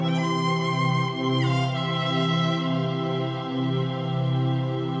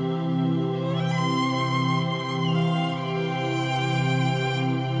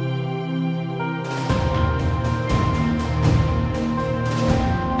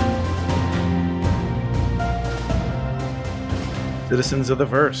Citizens of the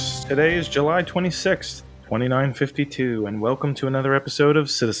Verse. Today is July 26th, 2952, and welcome to another episode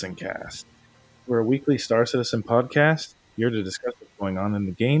of Citizen Cast. We're a weekly Star Citizen podcast here to discuss what's going on in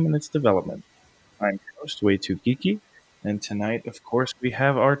the game and its development. I'm your host, Way Too Geeky, and tonight, of course, we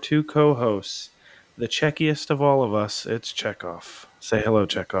have our two co-hosts. The checkiest of all of us, it's Chekhov. Say hello,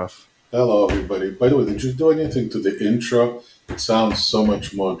 Chekhov. Hello, everybody. By the way, did you do anything to the intro? It sounds so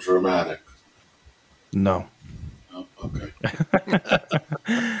much more dramatic. No. Oh, okay.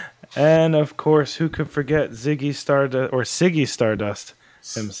 And, of course, who could forget Ziggy Stardust, or Siggy Stardust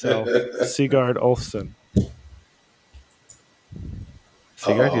himself, Sigard Olfsson.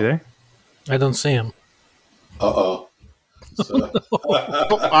 Sigard, you there? I don't see him. Uh-oh. So,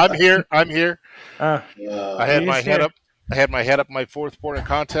 I'm here. Ah, I had he's my head here. up. I had my head up my fourth point of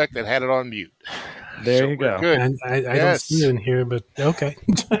contact and had it on mute. There So you we're go. Good. And I don't Yes. see you in here, but okay.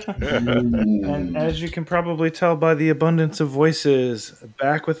 And as you can probably tell by the abundance of voices,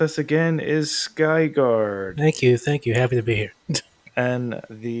 back with us again is Skyguard. Thank you. Happy to be here. And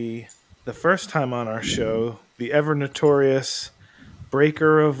the first time on our show, the ever notorious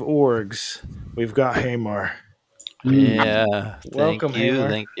breaker of orgs, we've got Hamar. Yeah, Welcome, thank you, Hamar.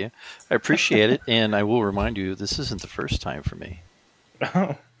 thank you. I appreciate it, and I will remind you, this isn't the first time for me.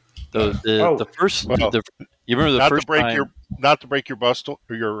 Oh, The first, Well, you remember the not first to break time? your bustle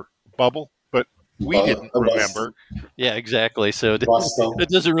or your bubble, but we didn't a bust. remember. Yeah, exactly. So it Boston.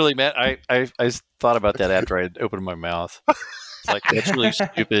 doesn't really matter. I thought about that after I opened my mouth. It's like that's really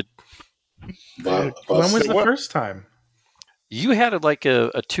stupid. when was the What- first time? You had like a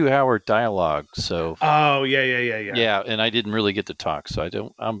 2-hour dialogue, so Oh, yeah. yeah, and I didn't really get to talk, so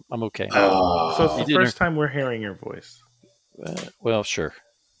I'm okay. So it's the You did first time we're hearing your voice. Well, sure.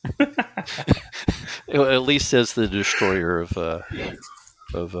 At least as the destroyer of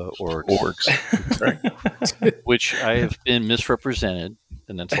orcs, which I have been misrepresented,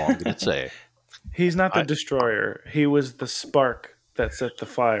 and that's all I'm going to say. He's not the I- destroyer. He was the spark that set the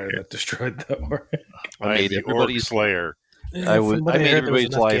fire that destroyed the orc. I I'm made the Orc everybody's Slayer. I From what made heard, there was everybody's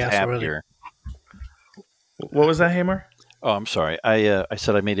enough life gas already. happier. What was that, Hammer? Oh, I'm sorry. I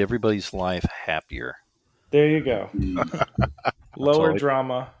said I made everybody's life happier. There you go. Lower all I-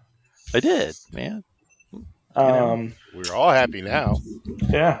 drama. I did, man. We're all happy now.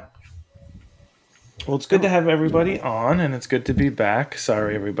 Yeah. Well, it's good to have everybody on, and it's good to be back.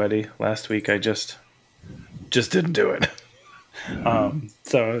 Sorry, everybody. Last week I just didn't do it.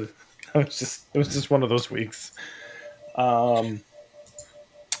 So it was just one of those weeks.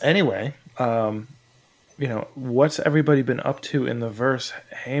 Anyway, what's everybody been up to in the verse?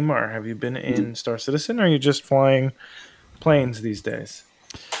 Hamar, have you been in Star Citizen, or are you just flying planes these days?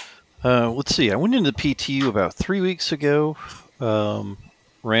 Let's see. I went into the PTU about 3 weeks ago.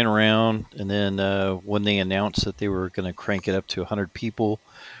 Ran around, and then when they announced that they were going to crank it up to 100 people,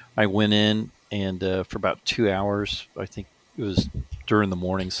 I went in, and for about 2 hours, I think it was during the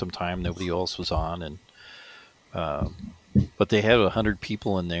morning sometime, nobody else was on, and but they had 100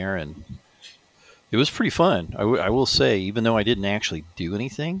 people in there, and it was pretty fun. I will say, even though I didn't actually do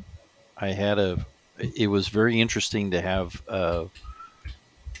anything, it was very interesting to have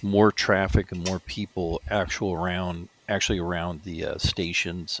more traffic and more people actually around the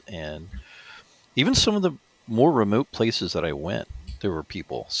stations, and even some of the more remote places that I went, there were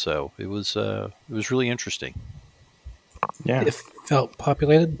people. So it was really interesting. Yeah. It felt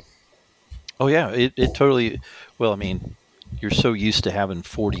populated. Oh yeah, it totally. Well, I mean, you're so used to having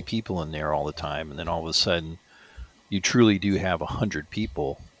 40 people in there all the time, and then all of a sudden, you truly do have 100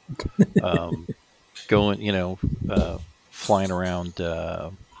 people going. Flying around.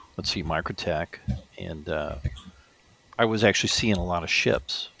 Let's see, Microtech, and I was actually seeing a lot of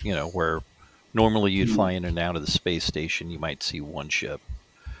ships. Where normally you'd fly in and out of the space station, you might see one ship,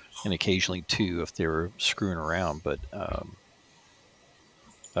 and occasionally two if they were screwing around. But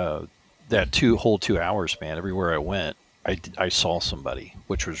that whole 2 hours, man, everywhere I went, I saw somebody,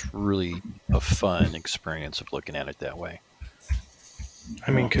 which was really a fun experience of looking at it that way.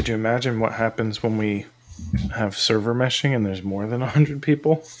 I mean, could you imagine what happens when we have server meshing and there's more than 100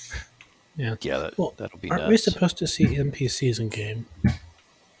 people? Yeah. Yeah, Well, that'll be aren't nuts. we supposed to see NPCs in game?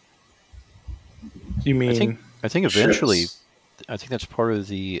 You mean I think eventually, Ships. I think that's part of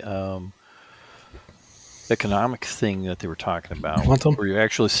the economic thing that they were talking about, Quantum? where you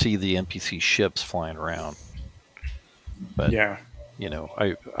actually see the NPC ships flying around. But yeah.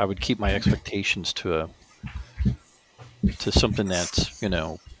 I would keep my expectations to something that's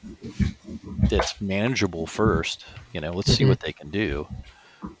that's manageable first. Let's see what they can do,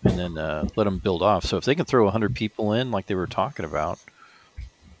 and then let them build off. So if they can throw 100 people in, like they were talking about,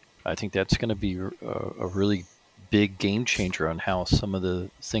 I think that's going to be a really big game changer on how some of the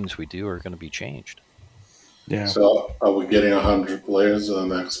things we do are going to be changed. Yeah. So, are we getting 100 players on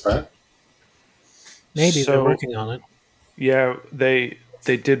the next pack? Maybe they're So- working on it. Yeah, they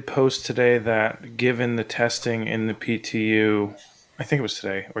did post today that given the testing in the PTU, I think it was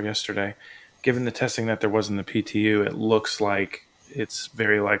today or yesterday, given the testing that there was in the PTU, it looks like it's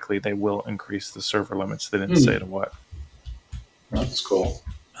very likely they will increase the server limits. They didn't say to what. That's cool.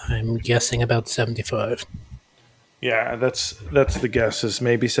 I'm guessing about 75. Yeah, that's the guess is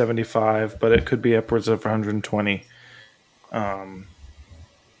maybe 75, but it could be upwards of 120.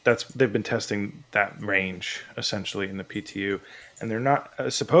 They've been testing that range essentially in the PTU, and they're not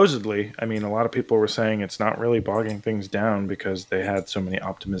supposedly. I mean, a lot of people were saying it's not really bogging things down because they had so many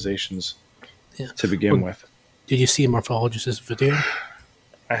optimizations Yeah. to begin Well, with. Did you see Morphologist's video?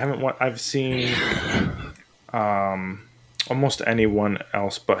 I haven't. I've seen almost anyone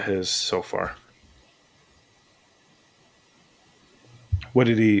else but his so far. What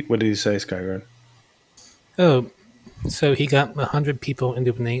did he say, Skyguard? Oh, so he got 100 people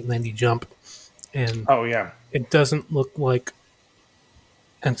into an 890 jump, and Oh yeah, it doesn't look like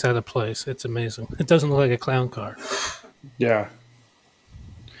it's out of place. It's amazing. It doesn't look like a clown car. yeah.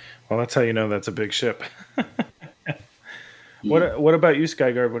 Well, that's how you know that's a big ship. What about you,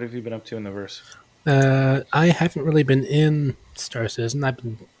 Skyguard? What have you been up to in the verse? I haven't really been in Star Citizen. I've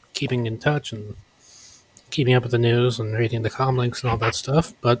been keeping in touch and keeping up with the news and reading the comm links and all that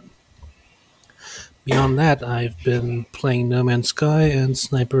stuff. But beyond that, I've been playing No Man's Sky and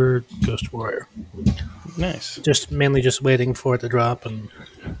Sniper Ghost Warrior. Nice, Mainly just waiting for it to drop and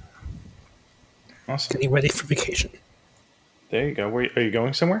awesome. getting ready for vacation. There you go. Are you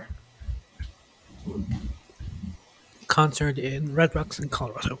going somewhere? Concert in Red Rocks in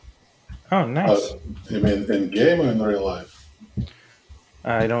Colorado. Oh, nice. You mean in game or in real life?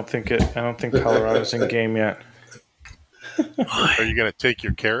 I don't think Colorado's in game yet. Are you going to take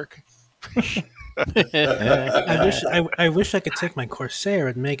your Carrack? I wish I could take my Corsair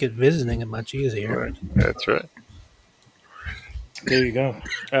and make it visiting much easier. That's right. There you go.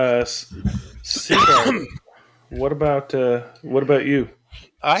 Seagull, what about you?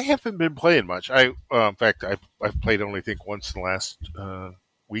 I haven't been playing much. In fact, I've played only, I think, once in the last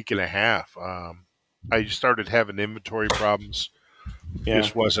week and a half. I started having inventory problems. Yeah.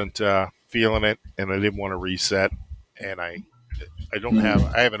 Just wasn't feeling it, and I didn't want to reset. And I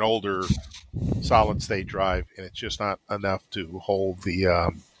have an older solid state drive, and it's just not enough to hold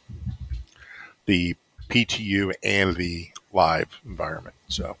the PTU and the live environment.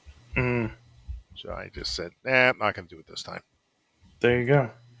 So I just said, I'm not going to do it this time. There you go.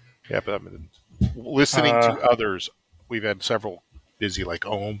 Yeah, but I've been listening to others. We've had several busy, like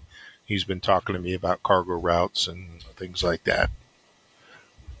Ohm. He's been talking to me about cargo routes and things like that.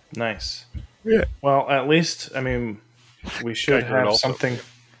 Nice. Yeah. Well, at least we should Skyguard have also. something.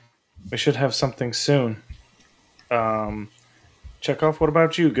 We should have something soon. Chekhov, what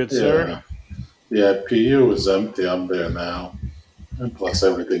about you, good sir? Yeah, PU is empty. I'm there now. And plus,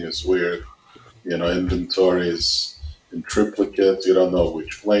 everything is weird. Inventory is in triplicate. You don't know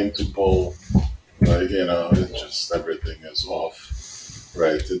which plane to pull. Right? It's just everything is off.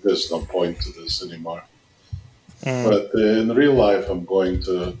 Right? There's no point to this anymore. But in real life, I'm going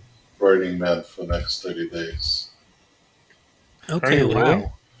to Burning Man for the next 30 days. Okay, you wow. really?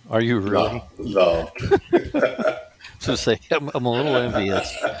 Are you really? No. So say I'm a little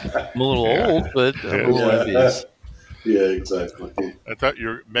envious. I'm a little old, but I'm a little envious. Yeah, exactly. I thought you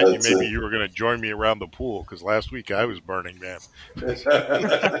were going to join me around the pool because last week I was Burning Man.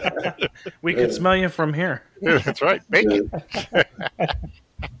 We could smell you from here. Yeah, that's right. Bacon.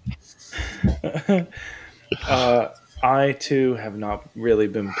 I too have not really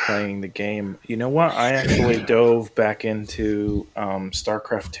been playing the game. You know what? I actually dove back into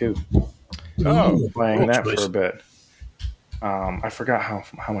StarCraft 2. Oh, Playing that choice. for a bit. I forgot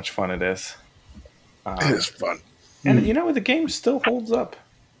how much fun it is. it is fun. And the game still holds up.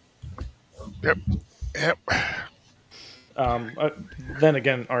 Yep. Then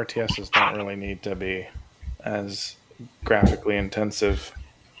again, RTSs don't really need to be as graphically intensive.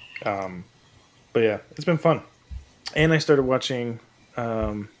 But yeah, it's been fun. And I started watching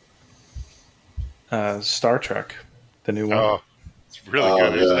Star Trek, the new one. Oh, it's really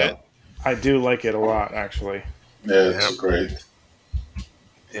good, isn't it? I do like it a lot, actually. Yeah, it's Yep. great.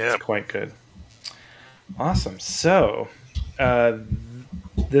 Yeah. It's quite good. Awesome. So, not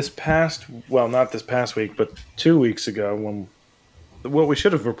this past week, but 2 weeks ago, what we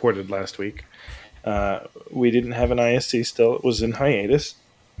should have reported last week, we didn't have an ISC still. It was in hiatus.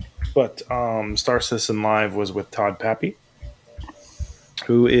 But Star Citizen Live was with Todd Pappy,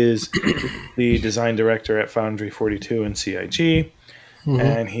 who is the design director at Foundry 42 and CIG,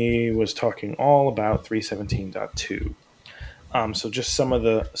 and he was talking all about 317.2. So just some of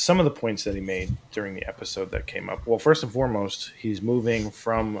the points that he made during the episode that came up. Well, first and foremost, he's moving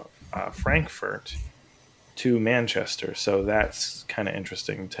from Frankfurt to Manchester, so that's kind of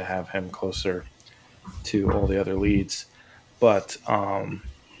interesting to have him closer to all the other leads. But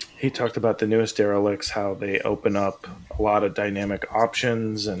he talked about the newest derelicts, how they open up a lot of dynamic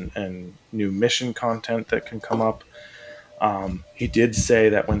options and new mission content that can come up. He did say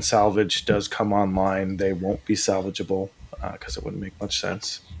that when salvage does come online, they won't be salvageable because it wouldn't make much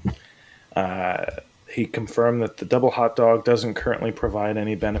sense. He confirmed that the double hot dog doesn't currently provide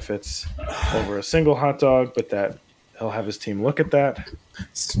any benefits over a single hot dog, but that he'll have his team look at that.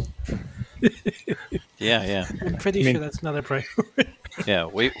 Yeah. I'm pretty sure that's not a priority. Yeah,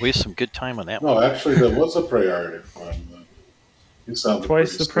 waste some good time on that No, one. actually, there was a priority for him. He sounded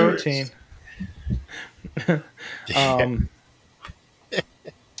Twice the pretty protein.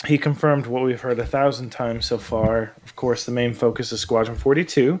 He confirmed what we've heard 1,000 times so far. Of course, the main focus is Squadron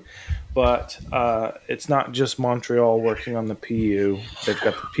 42, but it's not just Montreal working on the PU. They've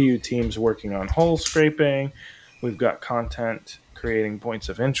got the PU teams working on hull scraping. We've got content creating points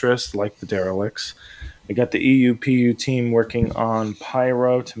of interest, like the derelicts. We got the EU PU team working on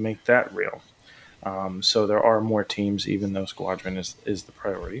Pyro to make that real. So there are more teams, even though Squadron is the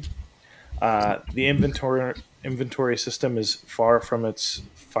priority. The inventory system is far from its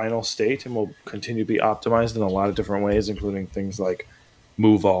final state and will continue to be optimized in a lot of different ways, including things like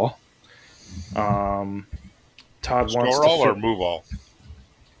move all. Todd wants Store to all or move all?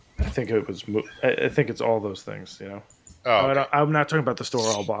 I think it was. I think it's all those things. You know. Oh, okay. I'm not talking about the store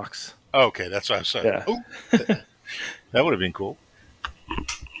all box. Okay, that's what I said. Yeah. That would have been cool.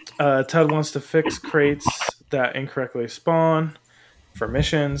 Todd wants to fix crates that incorrectly spawn for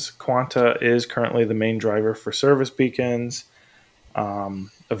missions. Quanta is currently the main driver for service beacons.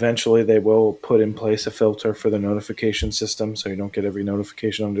 Eventually, they will put in place a filter for the notification system so you don't get every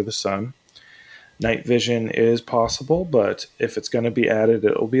notification under the sun. Night vision is possible, but if it's going to be added,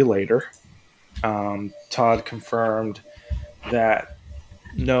 it will be later. Todd confirmed that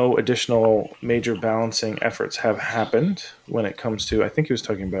no additional major balancing efforts have happened when it comes to, I think he was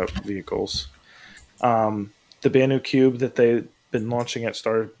talking about vehicles. The Banu Cube that they've been launching at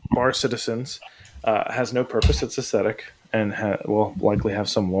Star Bar Citizens has no purpose. It's aesthetic and will likely have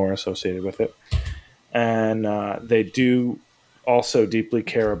some lore associated with it. And they do also deeply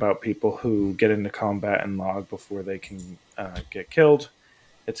care about people who get into combat and log before they can get killed.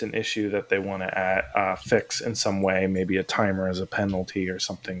 It's an issue that they want to fix in some way, maybe a timer as a penalty or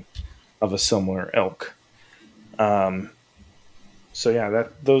something of a similar ilk. So yeah,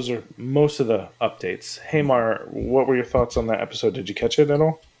 those are most of the updates. Hey Mar, what were your thoughts on that episode? Did you catch it at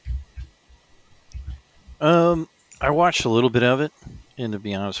all? I watched a little bit of it, and to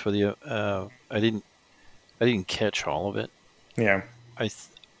be honest with you, I didn't catch all of it. Yeah.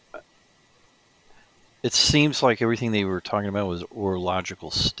 It seems like everything they were talking about was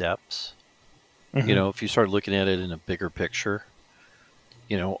orological steps. Mm-hmm. You know, if you start looking at it in a bigger picture,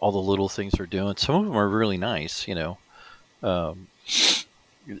 you know, all the little things they're doing. Some of them are really nice, you know.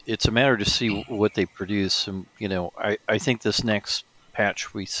 It's a matter to see what they produce. And, you know, I think this next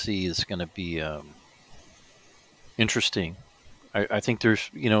patch we see is going to be interesting. I think there's,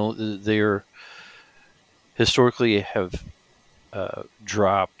 you know, they're historically have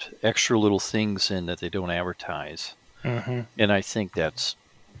dropped extra little things in that they don't advertise. Mm-hmm. And I think that's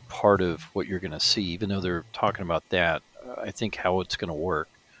part of what you're going to see. Even though they're talking about that, I think how it's going to work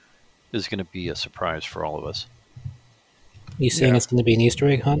is going to be a surprise for all of us. You saying it's going to be an Easter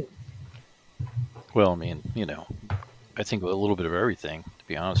egg hunt? Well, I mean, you know, I think a little bit of everything, to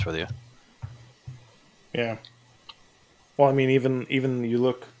be honest with you. Yeah. Well, I mean, even you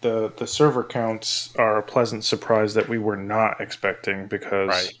look, the server counts are a pleasant surprise that we were not expecting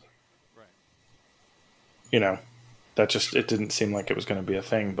because, you know, it didn't seem like it was going to be a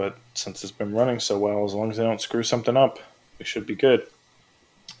thing. But since it's been running so well, as long as they don't screw something up, we should be good.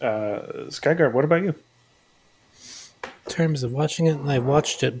 Skyguard, what about you? In terms of watching it, I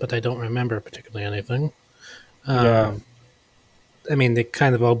watched it, but I don't remember particularly anything. Yeah. I mean, they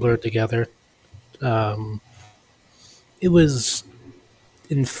kind of all blurred together. It was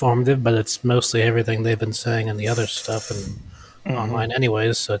informative, but it's mostly everything they've been saying and the other stuff and online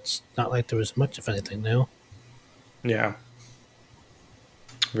anyways, so it's not like there was much of anything new. Yeah.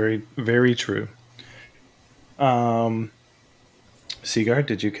 Very, very true. Seagard,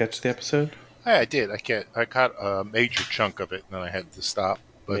 did you catch the episode? Hey, I did. I caught a major chunk of it, and then I had to stop.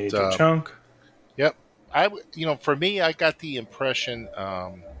 But Major chunk. Yep. For me, I got the impression,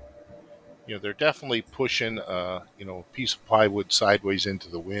 they're definitely pushing, a piece of plywood sideways into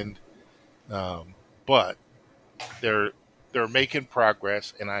the wind, but they're they're making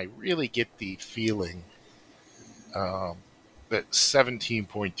progress, and I really get the feeling um, that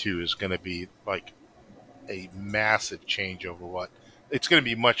 17.2 is going to be like a massive change over what it's going to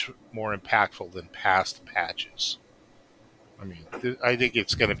be, much more impactful than past patches. I mean, I think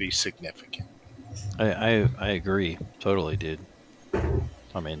it's going to be significant. I agree totally, dude.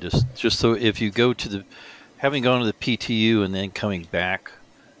 I mean, just so if you go to having gone to the PTU and then coming back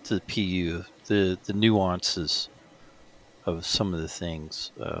to the PU, the nuances of some of the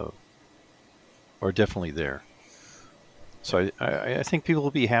things are definitely there. So I think people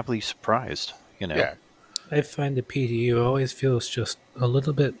will be happily surprised. Yeah, I find the PTU always feels just a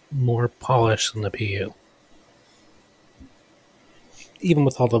little bit more polished than the PU, even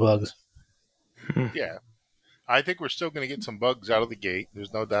with all the bugs. yeah. I think we're still going to get some bugs out of the gate.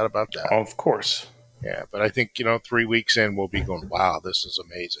 There's no doubt about that. Of course. Yeah, but I think 3 weeks in, we'll be going, "Wow, this is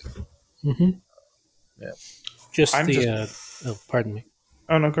amazing." Mm-hmm. Yeah. Just I'm pardon me.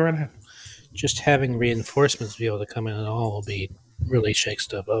 Oh no, go right ahead. Just having reinforcements be able to come in at all will be really shake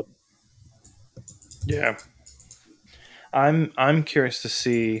stuff up. Yeah, I'm curious to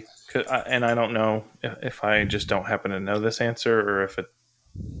see, and I don't know if I just don't happen to know this answer, or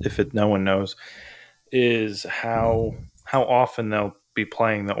if no one knows, is how often they'll be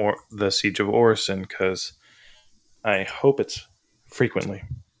playing the Siege of Orison, because I hope it's frequently.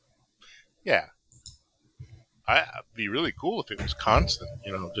 Yeah. It'd be really cool if it was constant,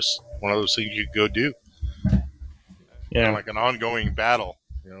 just one of those things you could go do. Yeah, Like an ongoing battle,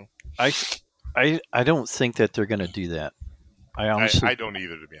 I don't think that they're going to do that. I don't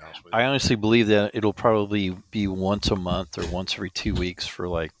either, to be honest with you. I honestly believe that it'll probably be once a month or once every 2 weeks for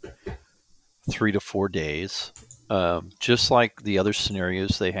like 3 to 4 days, just like the other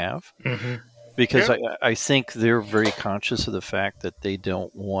scenarios they have. mm-hmm. Because I think they're very conscious of the fact that they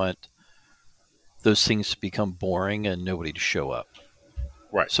don't want those things to become boring and nobody to show up.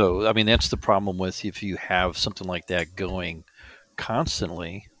 Right. So, I mean, that's the problem with if you have something like that going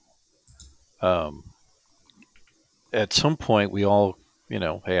constantly. At some point, we all,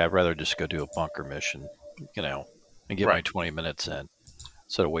 hey, I'd rather just go do a bunker mission, and get my 20 minutes in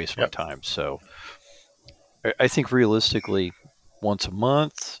instead of waste my time. So, I think realistically, once a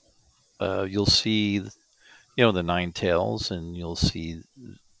month, you'll see, the Nine Tails, and you'll see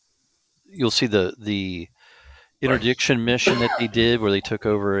the interdiction mission that they did, where they took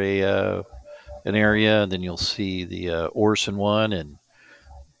over an area, and then you'll see the Orison one and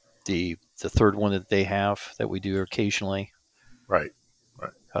the third one that they have that we do occasionally. Right.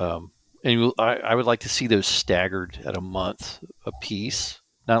 And I would like to see those staggered at a month a piece,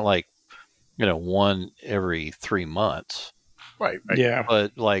 not like one every 3 months. Right. Yeah,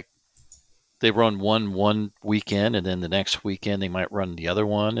 but like they run one weekend, and then the next weekend they might run the other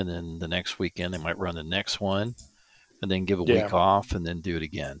one, and then the next weekend they might run the next one, and then give a week off, and then do it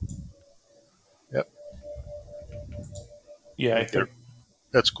again. Yep. Yeah, I think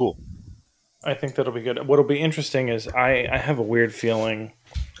that's cool. I think that'll be good. What'll be interesting is I have a weird feeling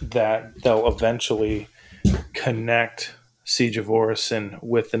that they'll eventually connect Siege of Orison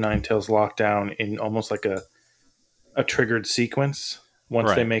with the Nine Tails lockdown in almost like a triggered sequence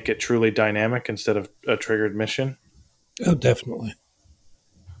once they make it truly dynamic instead of a triggered mission. Oh, definitely.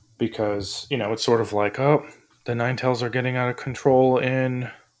 Because, it's sort of like, the Nine Tails are getting out of control in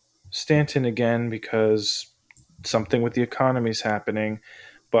Stanton again because something with the economy is happening.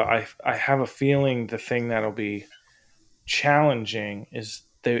 But I have a feeling the thing that'll be challenging is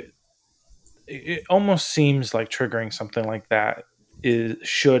it almost seems like triggering something like that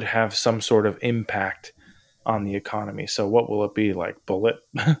should have some sort of impact on the economy. So what will it be, like bullet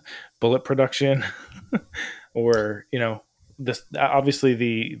production? Or, this obviously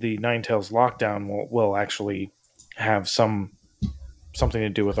the Nine Tails lockdown will actually have something to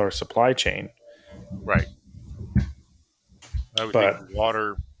do with our supply chain. Right. I would think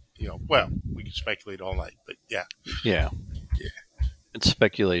water, we could speculate all night, but yeah. Yeah. It's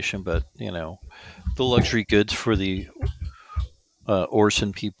speculation, but, the luxury goods for the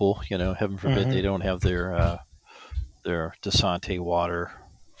Orison people, heaven forbid they don't have their Desante water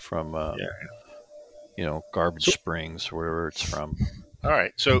from, Garbage Springs, or wherever it's from. All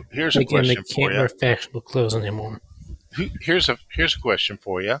right. So here's a question for you. They can't wear fashionable clothes anymore. Here's a question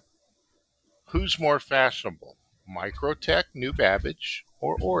for you. Who's more fashionable? Microtech, New Babbage,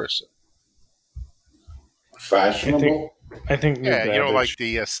 or Orison? Fashionable? I think New Babbage. Like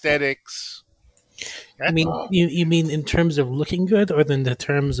the aesthetics. I mean, you mean in terms of looking good, or in the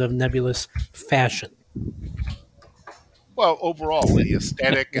terms of nebulous fashion? Well, overall, the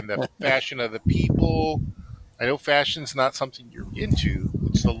aesthetic and the fashion of the people. I know fashion's not something you're into.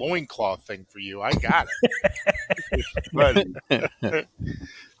 It's the loincloth thing for you. I got it. But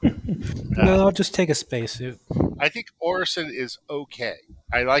No, I'll just take a spacesuit. I think Orison is okay.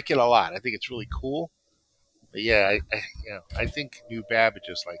 I like it a lot. I think it's really cool. But yeah, I think New Babbage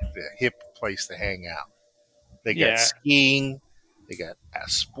is like the hip place to hang out. They got Yeah. skiing. They got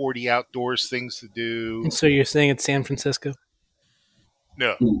sporty outdoors things to do. So you're saying it's San Francisco?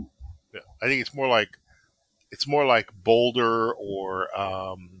 No, Hmm. no. I think it's more like Boulder or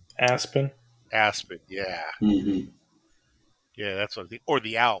Aspen. Aspen. Yeah, Mhm. yeah, that's what I think. Or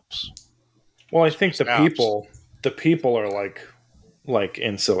the Alps. Well, I think the Alps. people are like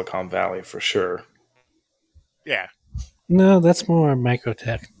in Silicon Valley for sure. Yeah, No, that's more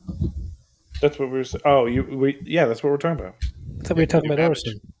microtech. That's what we're. Yeah, that's what we're talking about. I thought we were talking New about Babbage.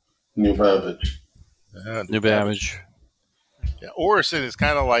 Orson. New Babbage. New Babbage. Yeah, Orison is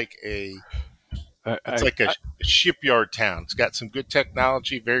kind of like it's like a shipyard town. It's got some good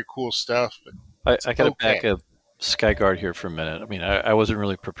technology, very cool stuff. But I got to okay. back up Skyguard here for a minute. I mean, I wasn't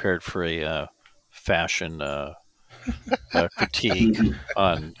really prepared for a fashion critique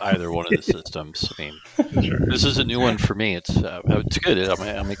on either one of the systems. I mean, this is a new one for me. It's good.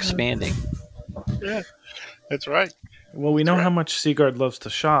 I'm expanding. Yeah, that's right. Well, we know right. how much Seagard loves to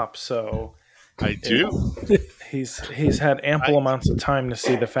shop, so I do. he's had ample amounts of time to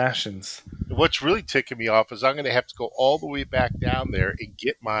see the fashions. What's really ticking me off is I'm going to have to go all the way back down there and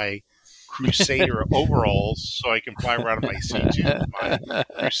get my Crusader overalls so I can fly around in my C2, my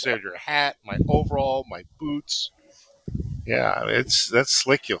Crusader hat, my overall, my boots. Yeah, that's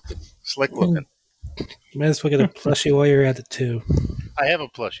slick looking. Might as well get a plushie while you're at it too. I have a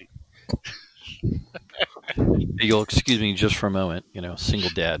plushie. You'll excuse me just for a moment. Single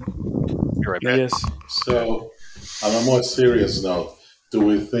dad. Be right back. Yes. So, on a more serious note, do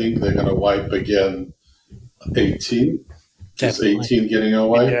we think they're going to wipe again 18? Is Definitely. 18 getting a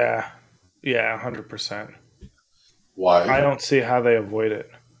wipe? Yeah, 100%. Why? I don't see how they avoid it.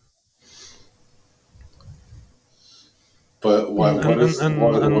 But what is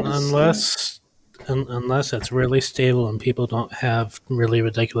Unless it's really stable and people don't have really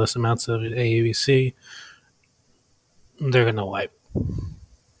ridiculous amounts of AUC, they're gonna wipe.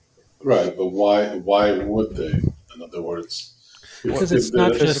 right? But why would they? In other words, Because if it's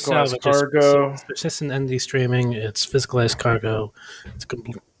not they're- just physicalized salvage, cargo. it's persistent ND streaming. It's physicalized cargo. It's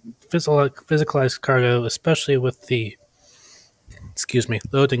physicalized cargo, especially with the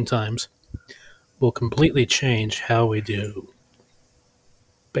loading times, will completely change how we do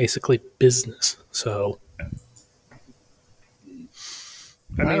basically business. So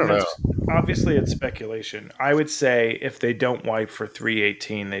I don't know. Obviously, it's speculation. I would say if they don't wipe for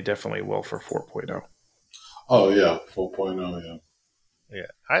 3.18, they definitely will for 4.0. Oh yeah, 4.0. Yeah.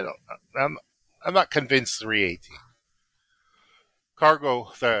 Yeah, I'm not convinced 318.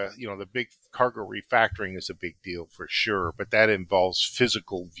 Cargo, the big cargo refactoring is a big deal for sure, but that involves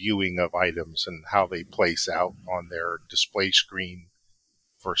physical viewing of items and how they place out on their display screen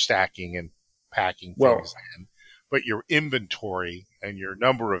for stacking and packing Well- things in. But your inventory and your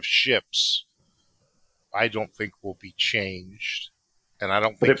number of ships, I don't think will be changed, and I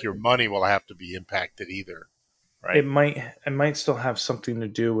don't But think your money will have to be impacted either. Right? It might still have something to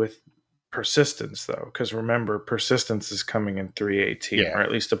do with persistence, though, because remember, persistence is coming in 3.18, Yeah. or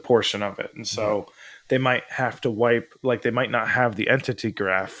at least a portion of it, and so they might have to wipe. Like they might not have the entity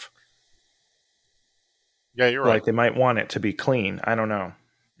graph. Yeah, you're right. Like they might want it to be clean. I don't know.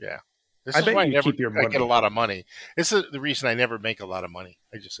 Yeah. This I is bet why you keep your I money. get a lot of money. This is the reason I never make a lot of money.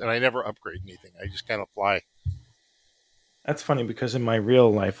 I never upgrade anything. I just kind of fly. That's funny because in my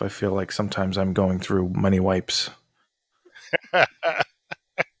real life, I feel like sometimes I'm going through money wipes.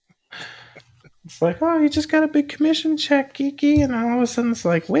 It's like, oh, you just got a big commission check, Geeky, and all of a sudden it's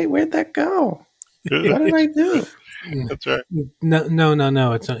like, wait, where'd that go? What did I do? That's right.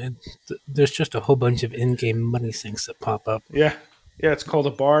 No. There's just a whole bunch of in-game money things that pop up. Yeah, it's called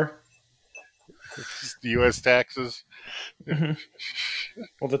a bar. It's the U.S. taxes.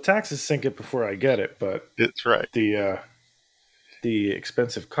 Well, the taxes sink it before I get it, but That's right. the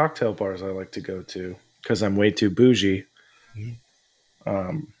expensive cocktail bars I like to go to because I'm way too bougie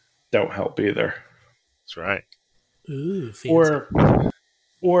don't help either. That's right. Ooh, fancy.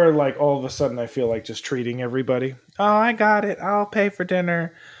 Or like all of a sudden I feel like just treating everybody. Oh, I got it. I'll pay for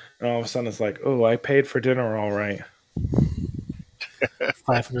dinner. And all of a sudden it's like, oh, I paid for dinner all right.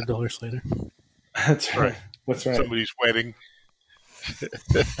 $500 later. That's right. That's right. Somebody's wedding.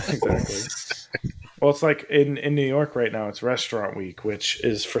 Exactly. Well, it's like in New York right now, it's restaurant week, which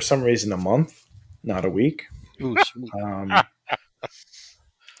is for some reason a month. not a week. Ooh, sweet.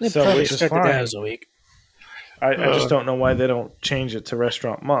 They So, probably which is started fine. out as a week. I just don't know why they don't change it to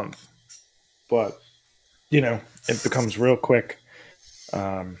restaurant month. But, it becomes real quick.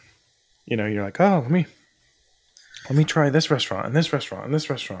 You're like, oh, let me try this restaurant and this restaurant and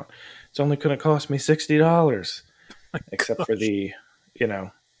this restaurant. It's only going to cost me $60, except for the,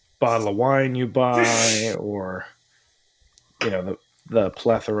 bottle of wine you buy or, the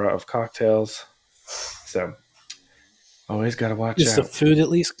plethora of cocktails. So, always got to watch Is the out. food at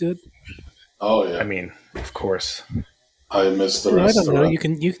least good? Oh yeah, I mean, of course. I miss the Well, I don't restaurant. know. You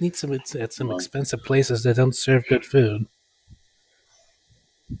can eat some at some expensive places that don't serve good food.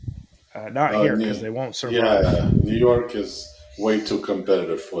 Not here because they won't survive. Yeah, New York is way too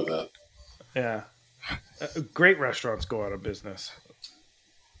competitive for that. Yeah. Great restaurants go out of business.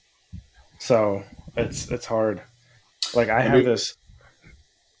 So it's hard. Like I have this.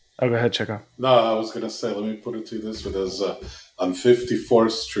 Oh, go ahead, Chico. No, I was gonna say. Let me put it to you this way: there's on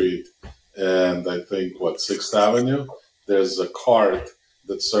 54th Street and I think 6th Avenue. There's a cart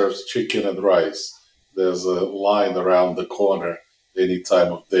that serves chicken and rice. There's a line around the corner any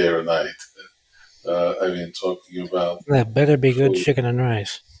time of day or night. Talking about That better be good food. chicken and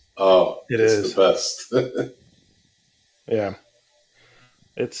rice. Oh, it's is. the best. Yeah.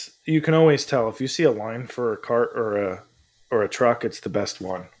 You can always tell if you see a line for a cart or a truck, it's the best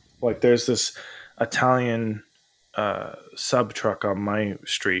one. Like there's this Italian sub truck on my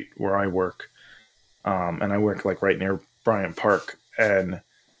street where I work, and I work like right near Bryant Park, and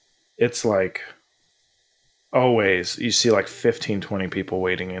it's like always you see like 15, 20 people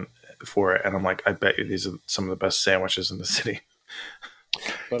waiting for it, and I'm like, I bet you these are some of the best sandwiches in the city.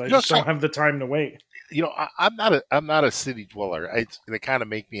 But I just don't have the time to wait. I'm not a city dweller. They kind of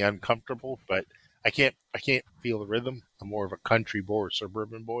make me uncomfortable, but I can't feel the rhythm. I'm more of a country boy or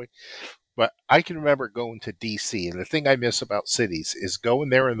suburban boy. But I can remember going to DC, and the thing I miss about cities is going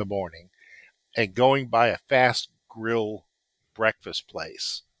there in the morning and going by a fast grill breakfast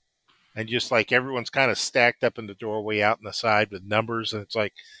place. And just like everyone's kind of stacked up in the doorway out in the side with numbers, and it's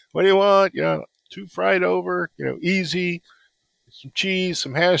like, what do you want? 2 fried over, easy, some cheese,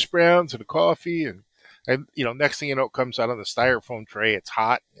 some hash browns, and a coffee, and next thing you know, it comes out on the styrofoam tray. It's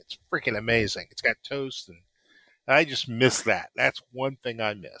hot. It's freaking amazing. It's got toast, and I just miss that. That's one thing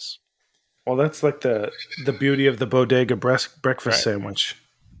I miss. Well, that's like the beauty of the bodega breakfast sandwich.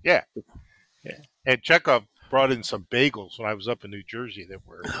 Yeah. And Chekhov brought in some bagels when I was up in New Jersey that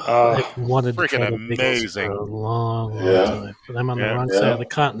were I've wanted to freaking try the bagels amazing. for a long time. But I'm on the wrong side of the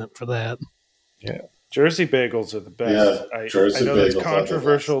continent for that. Yeah. Jersey bagels are the best. Yeah, I know that's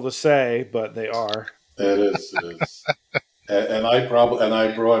controversial to say, but they are. It is. and I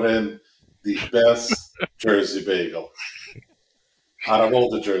brought in the best Jersey bagel out of all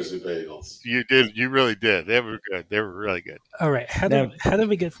the Jersey bagels. You did. You really did. They were good. They were really good. All right. How did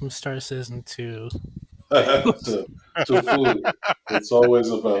we get from Star Citizen to to food? It's always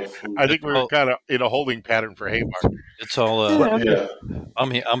about food. I think we were kind of in a holding pattern for Haymar. It's all. Yeah.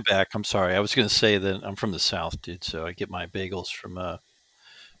 I'm back. I'm sorry. I was going to say that I'm from the South, dude. So I get my bagels from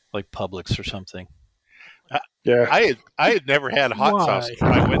like Publix or something. Yeah. I had never had hot sauce until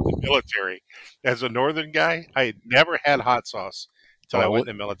I went in the military. As a northern guy, I had never had hot sauce until I went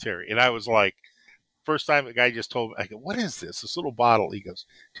in the military. And I was like, first time the guy just told me, I go, what is this? This little bottle. He goes,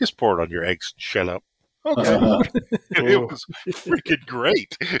 just pour it on your eggs and shut up. Okay. And it was freaking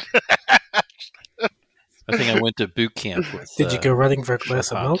great. I think I went to boot camp with. Did you go running for a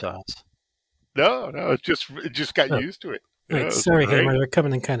glass of milk? Sauce. No, it just got used to it. Right, sorry, Haymar, you're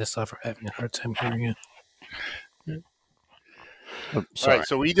coming in kind of soft. We're having a hard time hearing you. All right,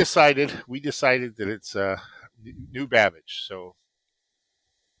 so we decided that it's New Babbage, so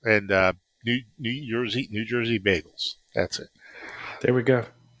and New Jersey bagels. That's it. There we go.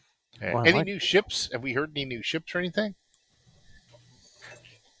 Any new ships? Have we heard any new ships or anything?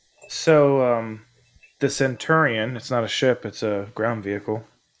 So the Centurion, it's not a ship, it's a ground vehicle.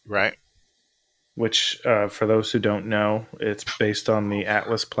 Right. Which, for those who don't know, it's based on the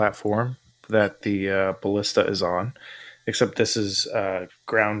Atlas platform that the ballista is on, except this is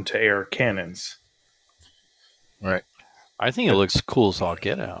ground-to-air cannons. Right. I think it looks cool as all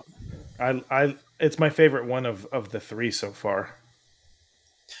get out. It's my favorite one of the three so far.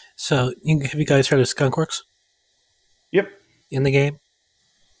 So, have you guys heard of Skunkworks? Yep. In the game?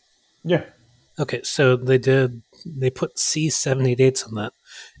 Yeah. Okay, so they put C-788s on that,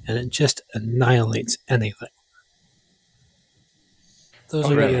 and it just annihilates anything. Those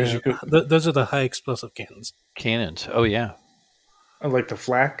are the high explosive cannons. Cannons. Oh yeah. Like the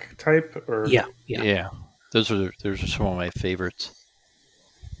flak type, or yeah. Those are some of my favorites.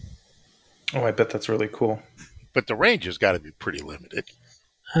 Oh, I bet that's really cool. But the range has got to be pretty limited.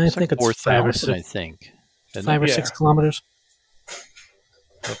 I It's think like it's 4,000, I think. Isn't five it? or Yeah. 6 kilometers.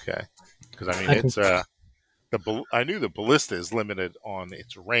 Okay, because I mean I can- it's I knew the ballista is limited on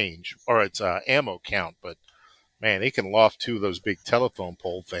its range or its ammo count, but man, it can loft two of those big telephone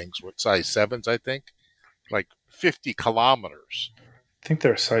pole things. What size 7s? I think like 50 kilometers. I think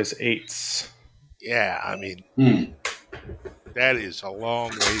they're size 8s. Yeah, I mean Hmm. that is a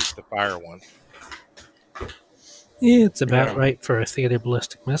long ways to fire one. Yeah, it's about Yeah. right for a theater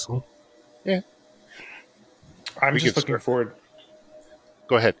ballistic missile. I'm We just could looking start- forward.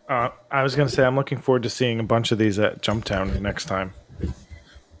 Go ahead. I was going to say I'm looking forward to seeing a bunch of these at Jumptown next time.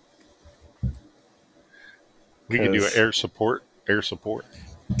 We can do Because- air support. Air support.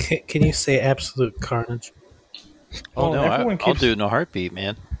 Can you say absolute carnage? Oh, Well, no, everyone I'll keeps- do it in a heartbeat,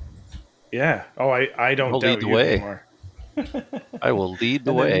 man. Yeah. Oh, I don't I'll doubt lead the you way. anymore. I will lead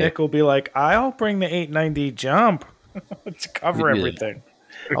the And then way. Nick will be like, I'll bring the 890 jump to cover We did. everything.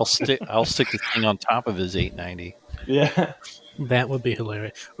 I'll stick the thing on top of his 890. Yeah. That would be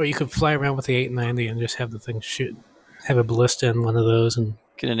hilarious. Or you could fly around with the 890 and just have the thing shoot, have a ballista in one of those, and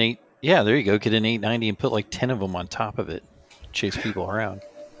Get an 8. Yeah, there you go. Get an 890 and put like 10 of them on top of it. Chase people around.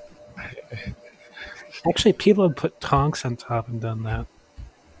 actually people have put tonks on top and done that.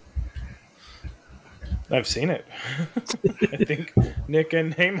 I've seen it. I think Nick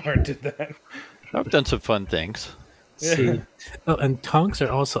and Hamar did that. I've done some fun things. See, oh, and tonks are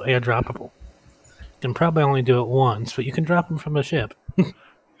also airdroppable. You can probably only do it once, but you can drop them from a ship.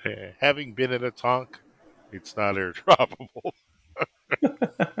 Having been in a tonk, it's not airdroppable.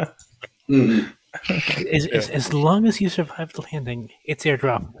 Hmm. As long as you survive the landing, it's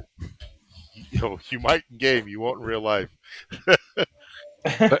airdroppable. You might in game, you won't in real life.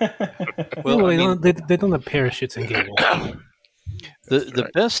 Well, No, I mean, they don't have parachutes in game. the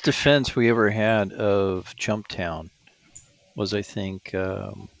best defense we ever had of Jumptown was, I think,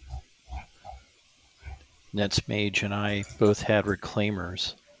 Netsmage and I both had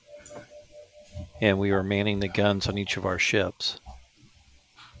reclaimers, and we were manning the guns on each of our ships.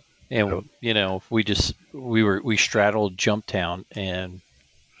 And we straddled Jumptown and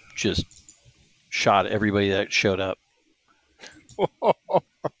just shot everybody that showed up.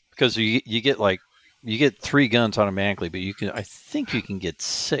 Because you get 3 guns automatically, but I think you can get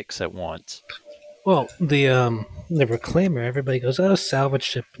 6 at once. Well, the reclaimer, everybody goes, "Oh, salvage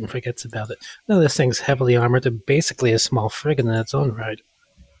ship," and forgets about it. No, this thing's heavily armored and basically a small frigate in its own right.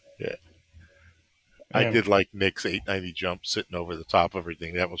 I Yeah. did like Nick's 890 jump sitting over the top of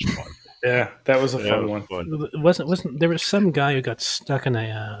everything. That was fun. Yeah, that was a That fun was one. fun. It wasn't there was some guy who got stuck in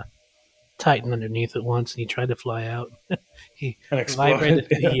a Titan underneath it once, and he tried to fly out. He And exploded.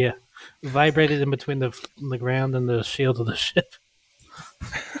 vibrated, Yeah. vibrated in between the ground and the shield of the ship.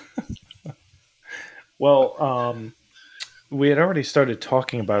 Well, we had already started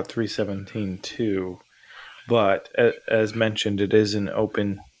talking about 317.2, but as mentioned, it is an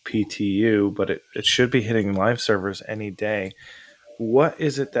open PTU, but it should be hitting live servers any day. What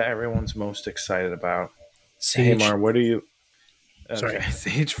is it that everyone's most excited about? Siege. Hamar, what are you? Sorry. Okay,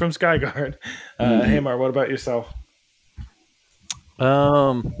 Siege from Skyguard. Mhm. Hamar, what about yourself?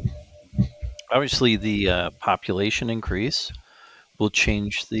 Obviously, the population increase will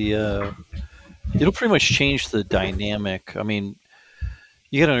change the. It'll pretty much change the dynamic. I mean,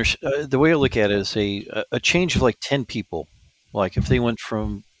 you got to understand. The way I look at it is a change of like 10 people. Like if they went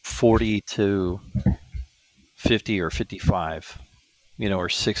from 40 to 50 or 55, or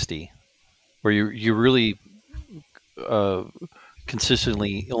 60, where you're really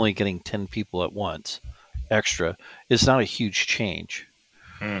consistently only getting 10 people at once extra, it's not a huge change.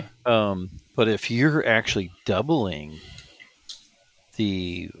 But if you're actually doubling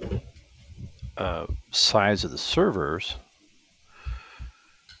the size of the servers,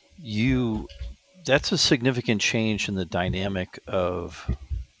 that's a significant change in the dynamic of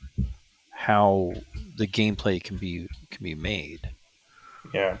how the gameplay can be made.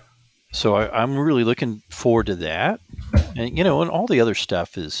 Yeah. So I'm really looking forward to that, and and all the other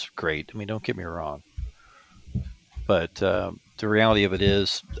stuff is great. I mean, don't get me wrong, but the reality of it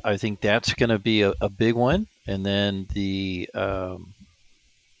is, I think that's going to be a big one, and then the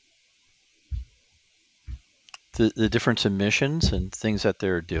difference in missions and things that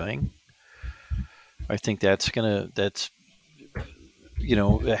they're doing. I think that's having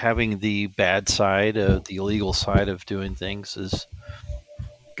the bad side, the illegal side of doing things is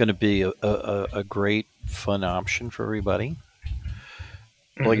going to be a great fun option for everybody.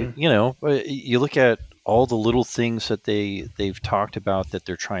 Like you look at all the little things that they've talked about that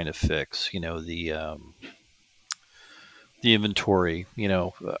they're trying to fix. The inventory.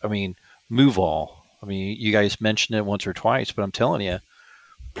 I mean, Move All. I mean, you guys mentioned it once or twice, but I'm telling you,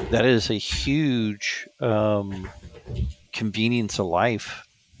 that is a huge convenience of life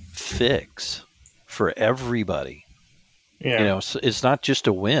fix for everybody. Yeah. So it's not just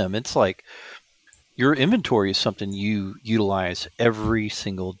a whim. It's like your inventory is something you utilize every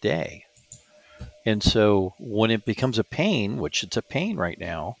single day. And so when it becomes a pain, which it's a pain right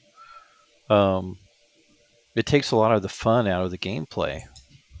now, it takes a lot of the fun out of the gameplay.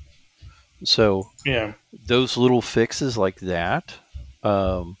 So Yeah. those little fixes like that,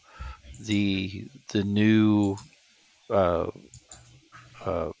 the new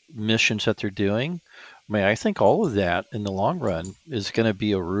missions that they're doing, I mean, I think all of that in the long run is going to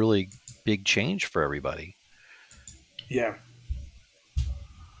be a really big change for everybody. Yeah.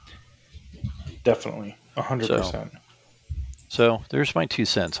 Definitely. 100%. So there's my 2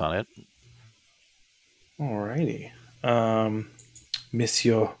 cents on it. Alrighty.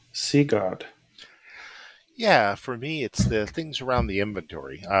 Monsieur Seagard. Yeah, for me, it's the things around the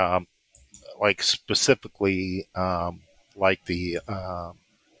inventory. Like specifically, like the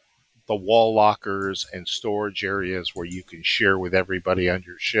wall lockers and storage areas where you can share with everybody on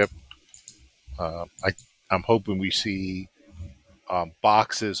your ship. I'm hoping we see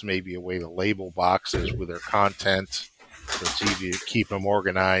boxes, maybe a way to label boxes with their content, so it's easy to keep them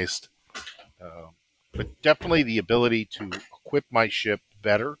organized. But definitely the ability to equip my ship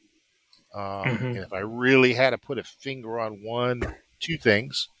better. And if I really had to put a finger on two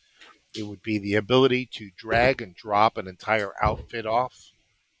things, it would be the ability to drag and drop an entire outfit off.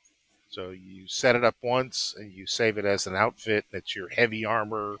 So you set it up once and you save it as an outfit that's your heavy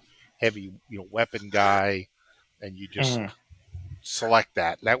armor, heavy weapon guy, and you just select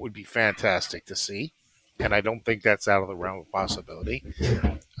that. That would be fantastic to see, and I don't think that's out of the realm of possibility.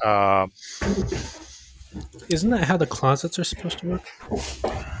 Isn't that how the closets are supposed to work?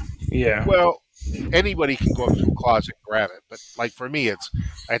 Yeah. Well, anybody can go up to a closet and grab it, but like for me, it's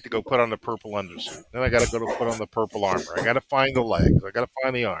I have to go put on the purple undersuit, then I got to go to put on the purple armor. I got to find the legs, I got to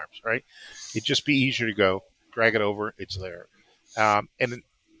find the arms. Right? It'd just be easier to go drag it over. It's there, and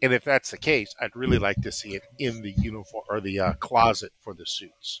if that's the case, I'd really like to see it in the uniform or the closet for the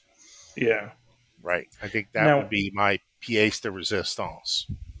suits. Yeah. Right. I think that would be my pièce de résistance.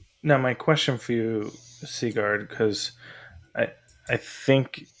 Now, my question for you, Seagard, because I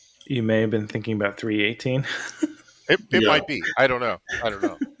think you may have been thinking about 318. It might be. I don't know.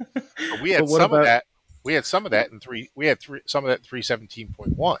 But we had some of that. We had some of that in some of that in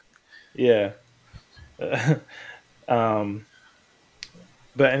 317.1. Yeah.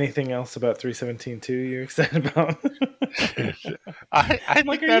 But anything else about 317.2 you're excited about? I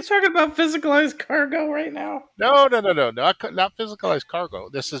like, are you talking about physicalized cargo right now? No, not physicalized cargo.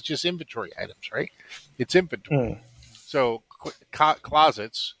 This is just inventory items, right? It's inventory. So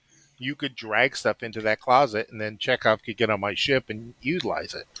closets, you could drag stuff into that closet, and then Chekhov could get on my ship and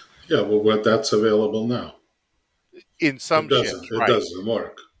utilize it. Yeah, well, that's available now. In some ships, it doesn't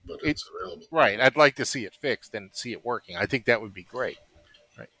work, but it's available. Right. I'd like to see it fixed and see it working. I think that would be great.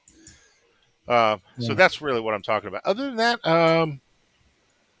 So that's really what I'm talking about. Other than that, I'm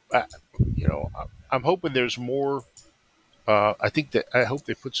hoping there's more. I hope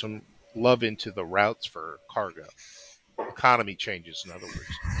they put some love into the routes for cargo. Economy changes, in other words.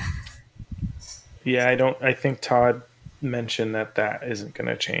 Yeah, I think Todd mentioned that isn't going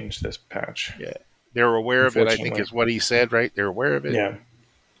to change this patch. Yeah, they're aware of it. I think is what he said. Right? They're aware of it. Yeah.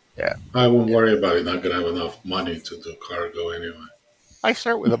 I won't worry about it. Not going to have enough money to do cargo anyway. I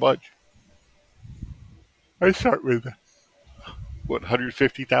start with a budget. I start with,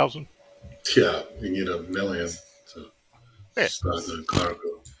 150,000? Yeah, you need $1 million to start doing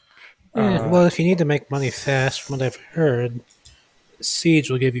cargo. Well, if you need to make money fast, from what I've heard, Siege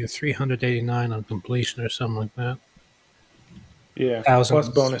will give you 389 on completion or something like that. Yeah, Thousands.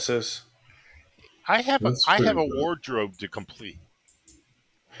 plus bonuses. I have a wardrobe to complete.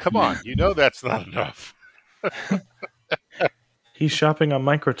 Come on, that's not enough. He's shopping on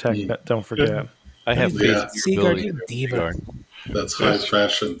Microtech, don't forget. I have Seagard, you diva. That's high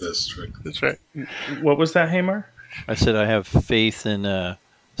fashion district. That's right. What was that, Hamar? I said I have faith in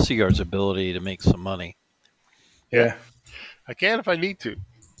Seagard's ability to make some money. Yeah. I can if I need to.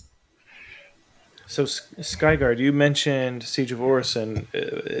 So, Skyguard, you mentioned Siege of Orison.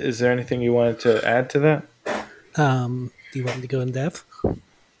 Is there anything you wanted to add to that? Do you want me to go in depth?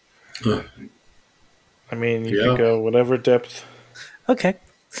 I mean, you can go whatever depth. Okay.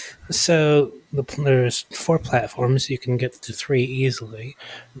 So there's 4 platforms. You can get to 3 easily,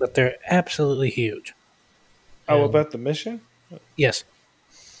 but they're absolutely huge. Oh, about the mission? Yes.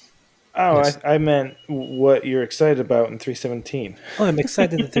 Oh, Yes. I meant what you're excited about in 317. Oh, I'm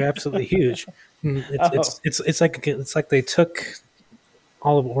excited that they're absolutely huge. Oh, It's like they took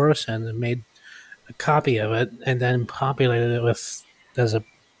all of Orison and made a copy of it, and then populated it with as a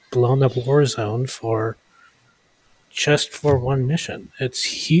blown up war zone for just for one mission. It's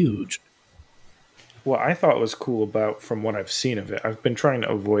huge. what I thought was cool about from what I've seen of it, I've been trying to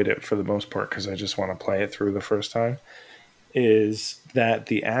avoid it for the most part because I just want to play it through the first time, is that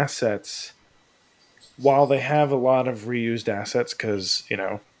the assets, while they have a lot of reused assets because,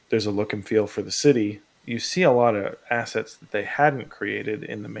 there's a look and feel for the city, you see a lot of assets that they hadn't created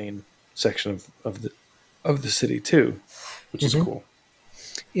in the main section of the city too, which is Mhm. cool.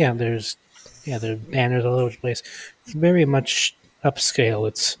 Yeah, there's banners all over the place. It's very much upscale.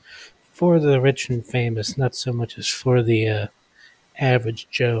 It's for the rich and famous, not so much as for the average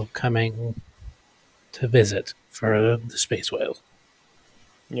Joe coming to visit for the Space Whales.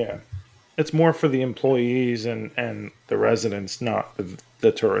 Yeah. It's more for the employees and the residents, not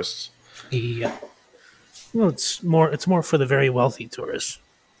the tourists. Yeah. Well, it's more for the very wealthy tourists.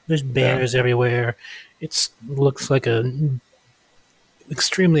 There's Yeah. banners everywhere. It looks like a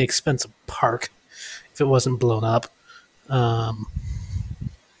extremely expensive park if it wasn't blown up. Um,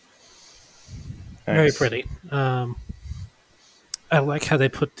 Very Nice. pretty. I like how they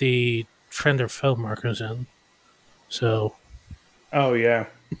put the friend or foe markers in. So Oh yeah.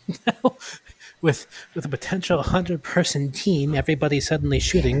 with a potential 100-person team, everybody suddenly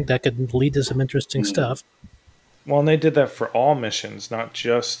shooting, that could lead to some interesting stuff. Well, and they did that for all missions, not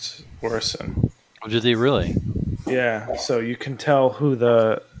just Orison. Oh, did they really? Yeah, so you can tell who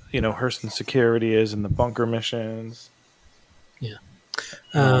the Hurston security is in the bunker missions. Yeah.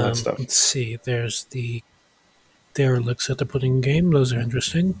 All that stuff. Let's see. There's the derelicts that they're putting in game. Those are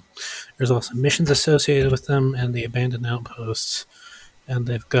interesting. There's also missions associated with them and the abandoned outposts. And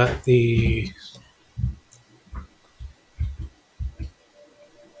they've got the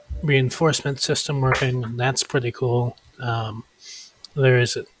reinforcement system working, and that's pretty cool. There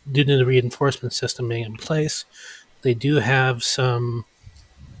is, due to the reinforcement system being in place, they do have some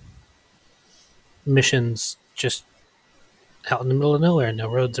missions just out in the middle of nowhere, no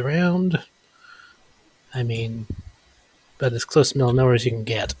roads around. I mean, but as close to the middle of nowhere as you can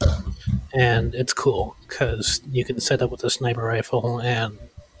get. And it's cool because you can set up with a sniper rifle and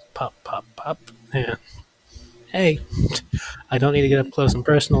pop, pop, pop. And hey, I don't need to get up close and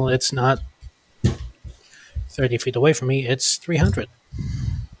personal. It's not 30 feet away from me, it's 300.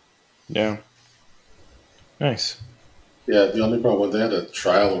 Yeah. Nice. Yeah, the only problem when they had a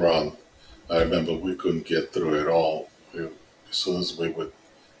trial run, I remember we couldn't get through it all. As soon as we would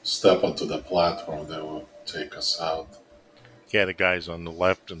step onto the platform, they would take us out. Yeah, the guys on the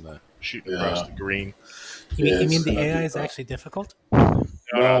left and the shooting across Yeah. the green. You mean it's the gonna be AI is tough. actually difficult?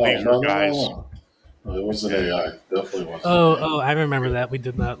 No, these are guys. No, it wasn't AI. Definitely wasn't. Oh, I remember that. We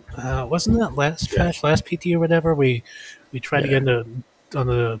did that. Wasn't that last Yeah. patch, last PT or whatever? We tried to Yeah. get on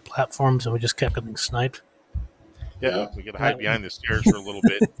the platforms and we just kept getting sniped. Yeah. We got to hide behind the stairs for a little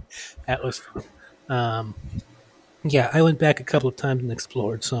bit. That was fun. Yeah, I went back a couple of times and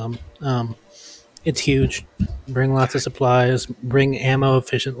explored some. It's huge. Bring lots of supplies. Bring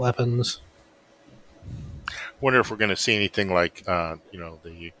ammo-efficient weapons. Wonder if we're going to see anything like,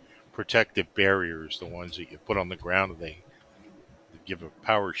 the protective barriers, the ones that you put on the ground, and they give a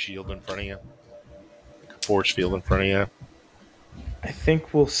power shield in front of you, like a force field in front of you. I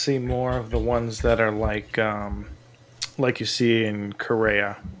think we'll see more of the ones that are like you see in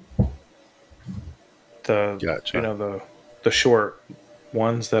Korea. Gotcha. The short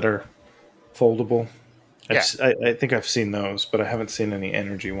ones that are foldable. I think I've seen those, but I haven't seen any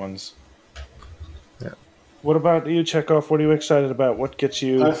energy ones. Yeah. What about you, Chekhov? What are you excited about? What gets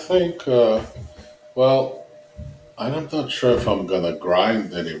you? I think, well, I'm not sure if I'm going to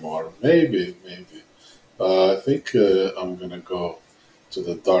grind anymore. Maybe. I think I'm going to go to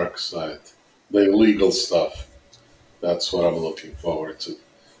the dark side. The illegal stuff. That's what I'm looking forward to.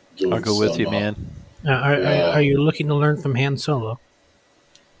 Doing I'll go with some, you, man. Are you looking to learn from Han Solo?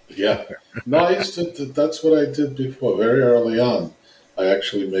 Yeah. No, I used to. That's what I did before. Very early on, I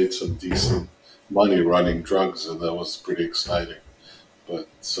actually made some decent money running drugs, and that was pretty exciting. But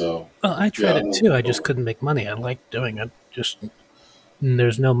so Well, I tried yeah, it too. I just couldn't make money. I liked doing it. Just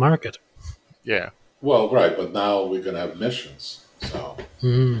there's no market. Yeah. well, right. But now we're gonna have missions. So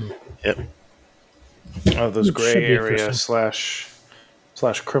Yep. Oh, those It should gray be area interesting.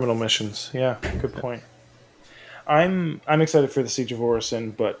 slash criminal missions. Yeah, good point. I'm excited for the Siege of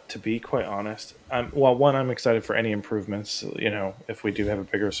Orison, but to be quite honest, I'm excited for any improvements. If we do have a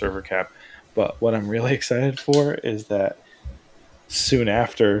bigger server cap, but what I'm really excited for is that soon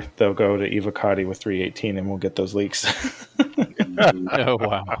after they'll go to Evocati with 318, and we'll get those leaks. Oh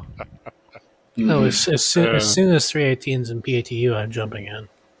wow. No, as soon as 318s and PATU, I'm jumping in.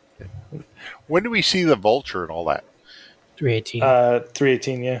 When do we see the Vulture and all that? 318.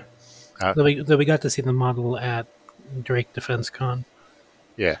 318, yeah. Though we got to see the model at Drake Defense Con.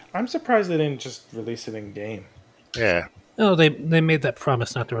 Yeah, I'm surprised they didn't just release it in game. yeah. Oh, they made that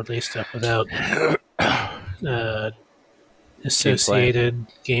promise not to release stuff without associated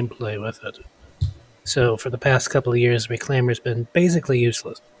gameplay with it. So for the past couple of years, Reclaimer's been basically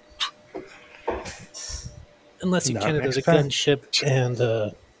useless. Unless you Not count it as a expect- gunship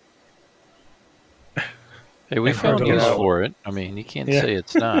and Hey, we And found cargo use out. for it. I mean, you can't Yeah. say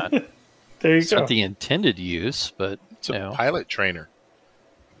it's not. There you It's go. not the intended use, but It's a you know, pilot trainer.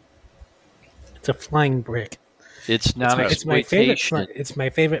 it's a flying brick. it's not It's my favorite. exploitation. It's my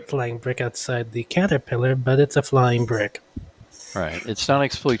favorite flying brick outside the Caterpillar, but it's a flying brick. Right. It's not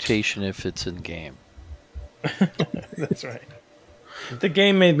exploitation if it's in game. That's right. The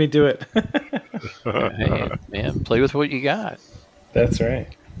game made me do it. Hey, man, play with what you got. That's right.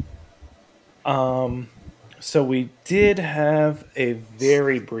 So we did have a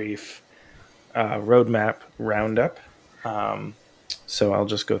very brief roadmap roundup. So I'll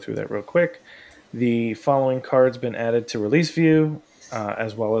just go through that real quick. The following cards been added to release view,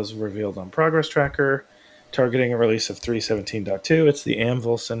 as well as revealed on Progress Tracker, targeting a release of 3.17.2. It's the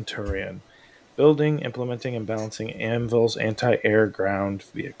Anvil Centurion. Building, implementing, and balancing Anvil's anti-air ground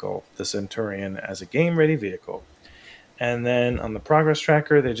vehicle, the Centurion, as a game-ready vehicle. And then on the Progress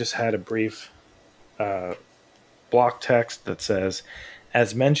Tracker, they just had a brief block text that says,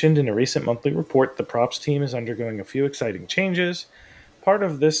 as mentioned in a recent monthly report, the props team is undergoing a few exciting changes. Part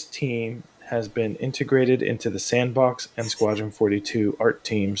of this team has been integrated into the Sandbox and Squadron 42 art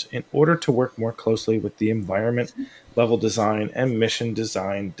teams in order to work more closely with the environment, level design, and mission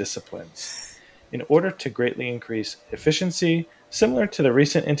design disciplines, in order to greatly increase efficiency, similar to the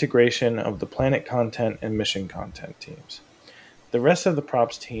recent integration of the planet content and mission content teams. The rest of the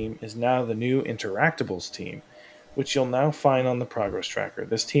props team is now the new Interactables team, which you'll now find on the Progress Tracker.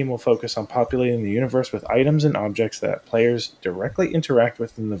 This team will focus on populating the universe with items and objects that players directly interact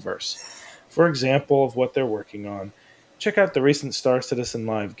with in the verse. For example of what they're working on, check out the recent Star Citizen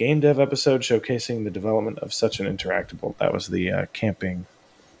Live game dev episode showcasing the development of such an interactable. That was the camping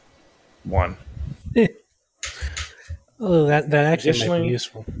one. Oh, that actually might Additionally- be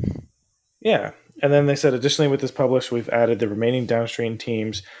useful. Yeah. And then they said, additionally, with this published, we've added the remaining downstream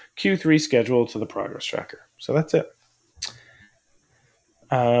teams' Q3 schedule to the Progress Tracker. So that's it.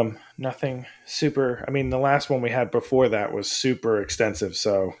 Nothing super. I mean, the last one we had before that was super extensive,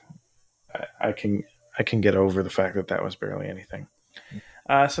 so I can get over the fact that that was barely anything.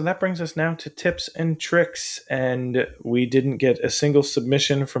 So that brings us now to tips and tricks, and we didn't get a single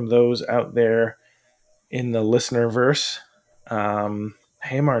submission from those out there in the listener verse.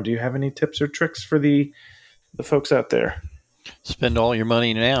 Hamar, do you have any tips or tricks for the folks out there? Spend all your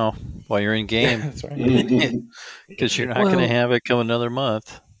money now while you're in game That's right. Mhm. because you're not going to have it come another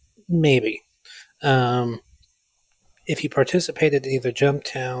month. Maybe. If you participated in either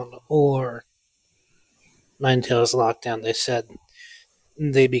Jumptown or Ninetales Lockdown, they said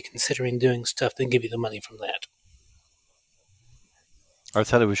they'd be considering doing stuff to give you the money from that. I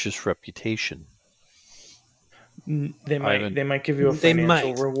thought it was just reputation. They Ivan. might give you a They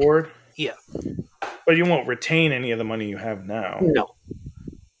financial might. reward, Yeah. but you won't retain any of the money you have now. No.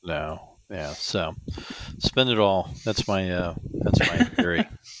 No, yeah. So spend it all. That's my theory.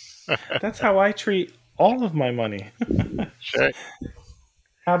 That's how I treat all of my money. Sure.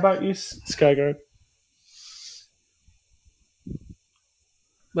 How about you, Skyguard?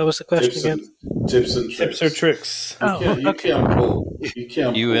 What was the question Tips again? tips and tricks. Tips or tricks? Oh, You okay. can't pull. You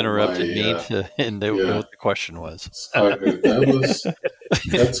can't. You pull interrupted my, me and they yeah. what the question was.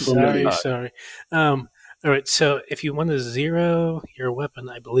 That's for me. Sorry. All right. So if you want to zero your weapon,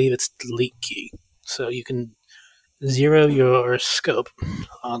 I believe it's delete key. So you can zero your scope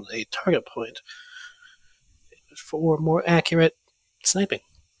on a target point for more accurate sniping,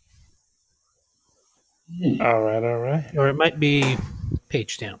 All right. or it might be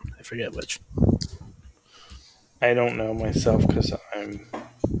page down. I forget which. I don't know myself because I'm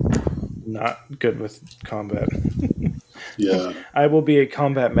not good with combat. Yeah. I will be a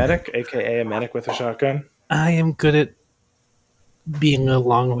combat medic, aka a medic with a shotgun. I am good at being a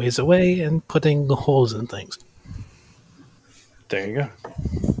long ways away and putting the holes in things. There you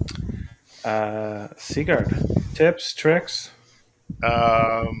go. Seaguard, tips, tricks.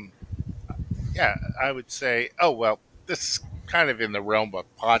 Yeah, I would say, oh, well, this is kind of in the realm of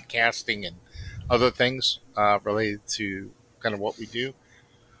podcasting and other things related to kind of what we do.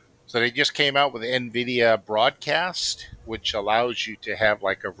 So they just came out with NVIDIA Broadcast, which allows you to have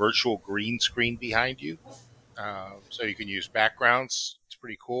like a virtual green screen behind you. So you can use backgrounds. It's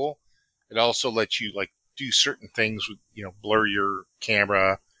pretty cool. It also lets you like do certain things with, blur your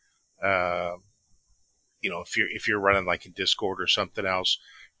camera. If you're running like in Discord or something else,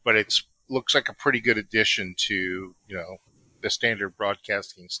 but it's looks like a pretty good addition to, the standard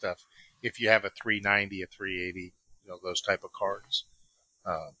broadcasting stuff. If you have a 390, a 380, those type of cards,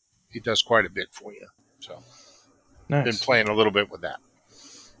 it does quite a bit for you. So Nice. been playing a little bit with that.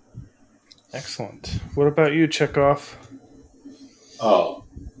 Excellent. What about you, Chekhov? Oh,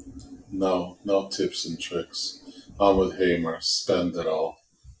 no tips and tricks. I'm with Hamer. Spend it all.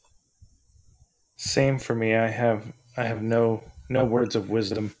 Same for me. I have no words of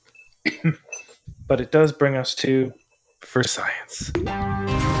wisdom, but it does bring us to For Science.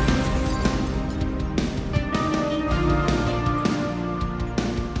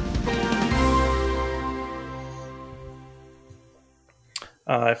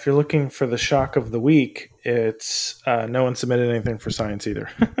 If you're looking for the shock of the week, it's no one submitted anything for science either.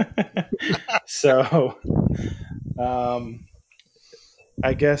 So,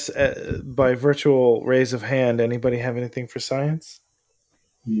 I guess by virtual raise of hand, anybody have anything for science?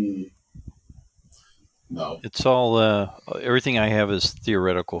 No. It's all everything I have is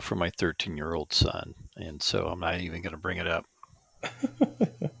theoretical for my 13-year-old son, and so I'm not even going to bring it up.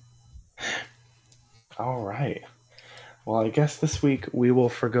 All right. Well, I guess this week we will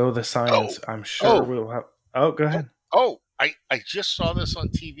forgo the science. I'm sure we'll have. Oh, go ahead. Oh, I just saw this on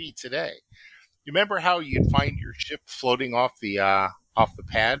TV today. You remember how you'd find your ship floating off the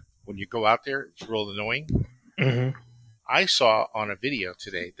pad when you go out there? It's real annoying. Mm-hmm. I saw on a video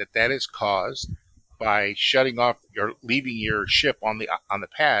today that is caused by shutting off or leaving your ship on the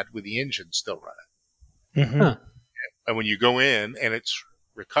pad with the engine still running. Mm-hmm. Huh. And when you go in and it's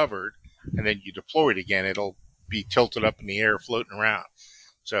recovered, and then you deploy it again, it'll be tilted up in the air, floating around.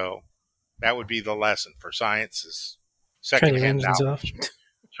 So that would be the lesson for science: is Turn your secondhand engines knowledge. off.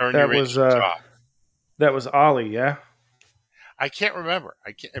 Turn That your was, engines off. That was Ollie, yeah? I can't remember.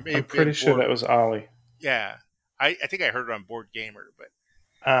 I'm pretty sure that was Ollie. Yeah, I think I heard it on Board Gamer, but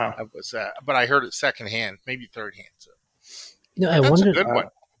Oh. I was, but I heard it secondhand, maybe third hand. So I that's wonder. a good one.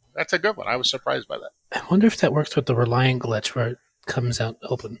 That's a good one. I was surprised by that. I wonder if that works with the Reliant glitch where it comes out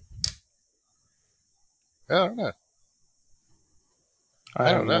open. I don't know. I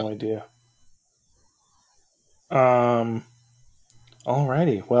have no idea. Alrighty.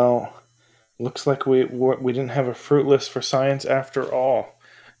 Well, looks like we didn't have a fruit list for science after all.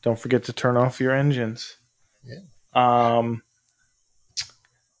 Don't forget to turn off your engines. Yeah.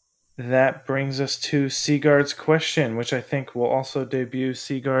 That brings us to Seagard's question, which I think will also debut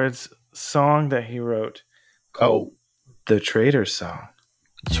Seagard's song that he wrote called The Trader Song.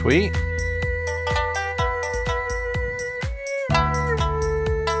 Sweet.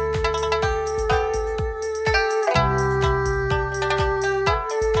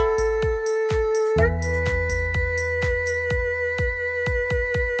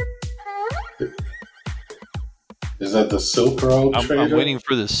 Is that the Silk Road I'm trader? waiting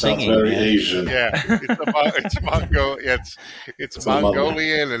for the Sounds singing. very Man. Asian. Yeah, it's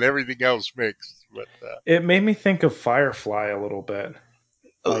Mongolian and everything else mixed. But It made me think of Firefly a little bit.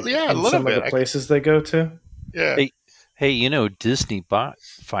 yeah, a in little some bit. of the places they go to. Yeah. Hey, Disney bought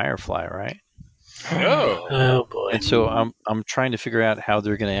Firefly, right? No. Oh boy! And so I'm trying to figure out how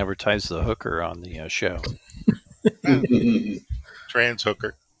they're going to advertise the hooker on the show. Trans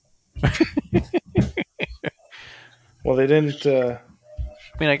hooker. Well, they didn't. I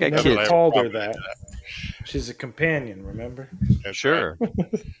mean, I got Never kids. Never called her probably that. She's a companion, remember? That's Sure, right.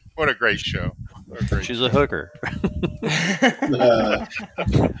 What a great show. What a great she's a hooker.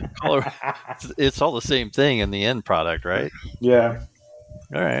 It's all the same thing in the end product, right? Yeah.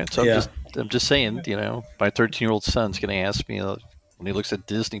 All right. So Yeah. I'm just saying, my 13-year-old son's going to ask me when he looks at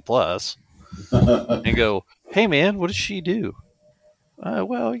Disney Plus and go, "Hey, man, what does she do?"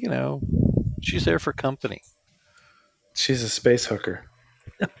 Well, she's there for company. She's a space hooker.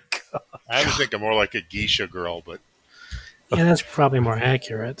 I was thinking more like a geisha girl, but Yeah, that's probably more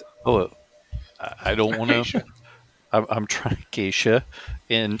accurate. Oh, I don't want to. I'm trying geisha,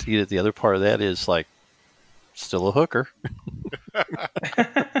 and the other part of that is like still a hooker.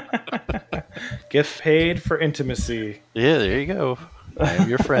 Get paid for intimacy. Yeah, there you go. I am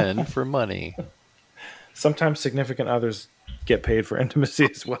your friend for money. Sometimes significant others get paid for intimacy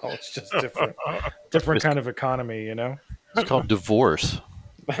as well. It's just different kind of economy, It's called divorce.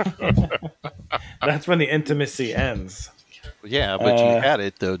 That's when the intimacy ends. Yeah, but you had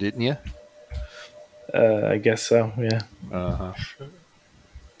it though, didn't you? I guess so. Yeah. Uh-huh.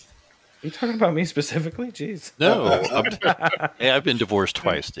 You talking about me specifically? Jeez. No, I've been divorced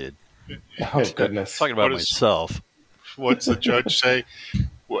twice, dude. Oh goodness. Talking about What is- myself. What's the judge say?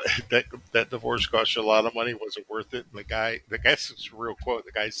 What, that divorce cost you a lot of money. Was it worth it? And the guy's it's a real quote.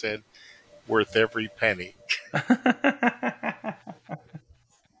 The guy said, "Worth every penny."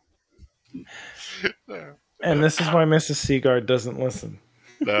 And this is why Mrs. Seagard doesn't listen.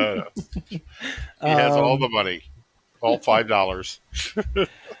 No. He has all the money, all $5.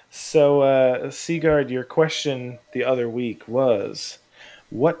 So, Seagard, your question the other week was,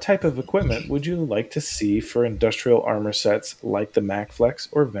 what type of equipment would you like to see for industrial armor sets like the MacFlex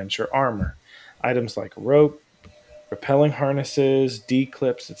or Venture Armor? Items like rope, repelling harnesses,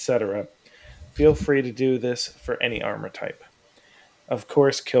 D-clips, etc. Feel free to do this for any armor type. Of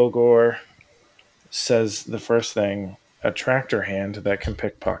course, Kilgore says the first thing, a tractor hand that can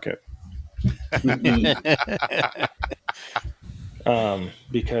pickpocket.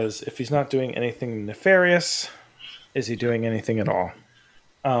 Because if he's not doing anything nefarious, is he doing anything at all?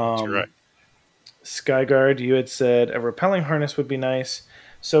 That's right. Skyguard, you had said a repelling harness would be nice.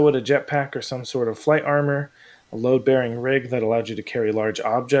 So would a jetpack or some sort of flight armor. A load-bearing rig that allowed you to carry large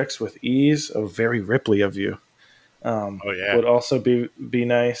objects with ease. Oh, very Ripley of you. Oh yeah. Would also be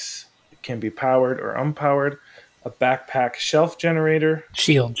nice. It can be powered or unpowered. A backpack shelf generator.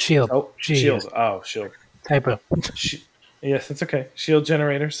 Shield. Oh, Jeez. shield. Oh, shield. Typo. Yes, it's okay. Shield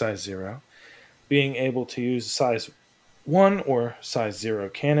generator, size 0. Being able to use size 1 or size 0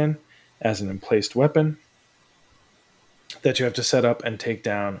 cannon as an emplaced weapon that you have to set up and take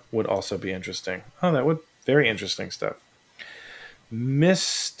down would also be interesting. Oh, that would very interesting stuff.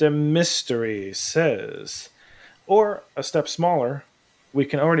 Mr. Mystery says, or a step smaller, we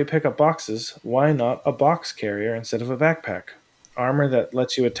can already pick up boxes. Why not a box carrier instead of a backpack? Armor that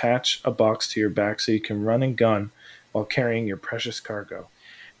lets you attach a box to your back so you can run and gun while carrying your precious cargo.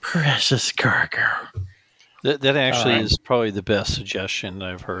 Precious cargo. That actually is probably the best suggestion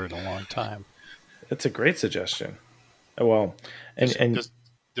I've heard in a long time. It's a great suggestion. Well,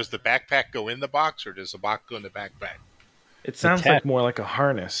 Does the backpack go in the box, or does the box go in the backpack? it sounds like more like a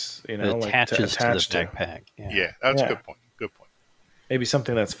harness, It like attaches to attach to the backpack. Yeah, that's a good point. Good point. Maybe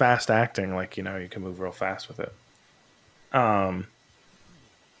something that's fast acting, like you can move real fast with it.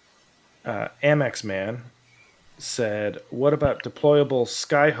 Amex Man said, "What about deployable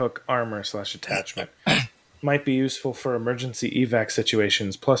skyhook armor / attachment? Might be useful for emergency evac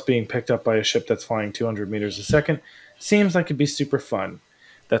situations. Plus, being picked up by a ship that's flying 200 meters a second seems like it'd be super fun."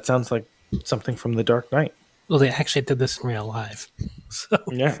 That sounds like something from The Dark Knight. Well, they actually did this in real life. So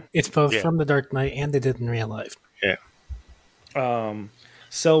Yeah. it's both Yeah. from The Dark Knight and they did in real life. Yeah.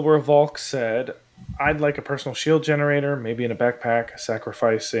 Selwer Volk said, "I'd like a personal shield generator, maybe in a backpack,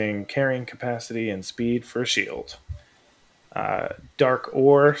 sacrificing carrying capacity and speed for a shield." Dark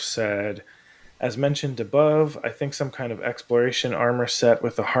Ore said, "As mentioned above, I think some kind of exploration armor set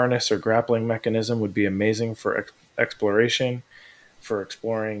with a harness or grappling mechanism would be amazing for exploration, for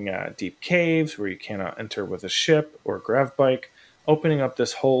exploring deep caves where you cannot enter with a ship or grav bike, opening up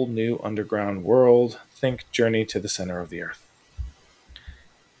this whole new underground world. Think Journey to the Center of the Earth."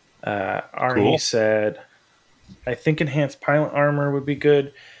 Arnie Cool. said, "I think enhanced pilot armor would be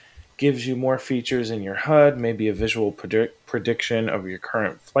good. Gives you more features in your HUD, maybe a visual prediction of your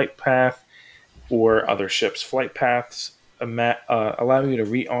current flight path or other ships' flight paths. Allow you to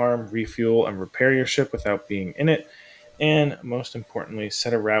rearm, refuel, and repair your ship without being in it. And most importantly,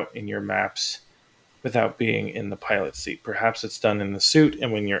 set a route in your maps without being in the pilot seat. Perhaps it's done in the suit,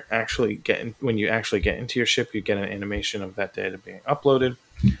 and when you actually get into your ship, you get an animation of that data being uploaded.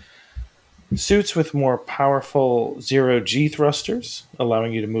 Suits with more powerful zero-G thrusters,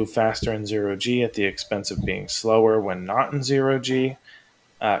 allowing you to move faster in zero-G at the expense of being slower when not in zero-G.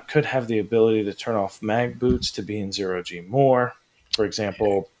 Could have the ability to turn off mag boots to be in zero-G more. For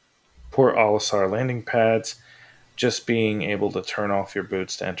example, Port Olisar landing pads, just being able to turn off your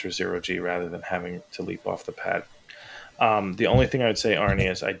boots to enter zero-G rather than having to leap off the pad. The only thing I would say, Arnie,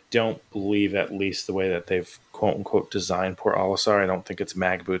 is I don't believe, at least the way that they've quote-unquote designed Port Olisar, I don't think it's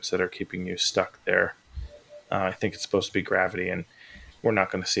mag boots that are keeping you stuck there. I think it's supposed to be gravity, and we're not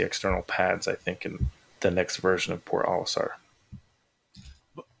going to see external pads, I think, in the next version of Port Olisar.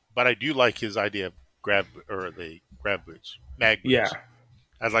 But I do like his idea of grab boots, mag boots. Yeah.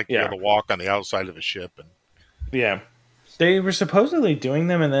 I'd like to be able to walk on the outside of a ship. And Yeah. They were supposedly doing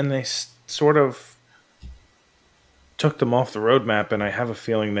them, and then they sort of took them off the roadmap, and I have a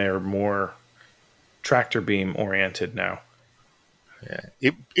feeling they're more tractor beam oriented now.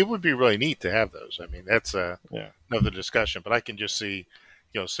 yeah, it would be really neat to have those. I mean, that's another discussion. But I can just see,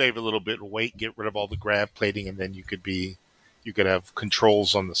 save a little bit of weight, get rid of all the grab plating, and then you could have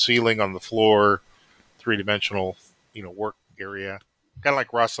controls on the ceiling, on the floor, 3-dimensional, work area, kind of like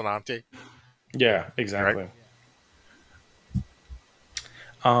Rocinante. Yeah, exactly.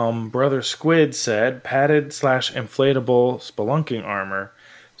 Brother Squid said, padded/inflatable spelunking armor,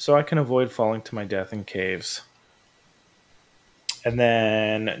 so I can avoid falling to my death in caves. And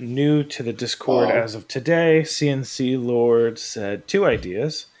then, new to the Discord as of today, CNC Lord said 2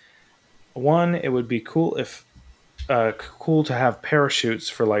 ideas. One, it would be cool to have parachutes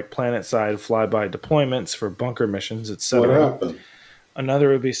for like planet-side flyby deployments for bunker missions, etc. What happened? Another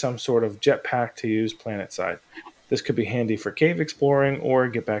would be some sort of jetpack to use planet-side. This could be handy for cave exploring or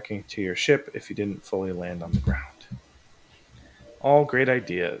get back into your ship if you didn't fully land on the ground. All great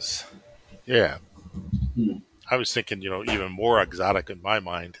ideas. Yeah. I was thinking, even more exotic in my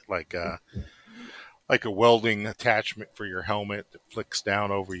mind, like a welding attachment for your helmet that flicks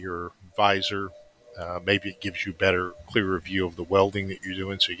down over your visor. Maybe it gives you better, clearer view of the welding that you're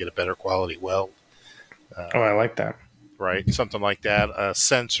doing, so you get a better quality weld. I like that. Right, something like that. A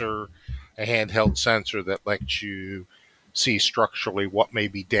sensor, a handheld sensor that lets you see structurally what may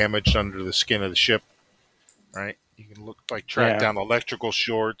be damaged under the skin of the ship. Right, you can track down electrical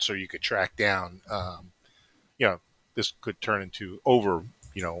shorts, or you could track down. This could turn into over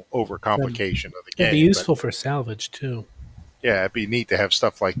complication of the game. It'd be useful for salvage too. Yeah, it'd be neat to have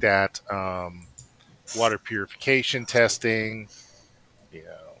stuff like that. Water purification testing.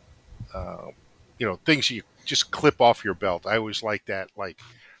 Things you just clip off your belt. I always like that. Like,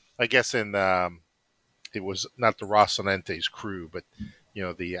 I guess in it was not the Rocinante's crew, but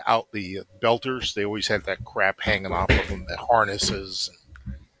the belters. They always had that crap hanging off of them, the harnesses.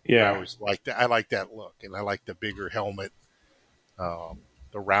 Yeah, I always like that. I like that look, and I like the bigger helmet, the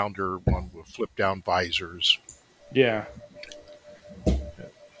rounder one with flip down visors. Yeah.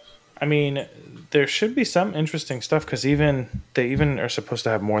 I mean, there should be some interesting stuff because they even are supposed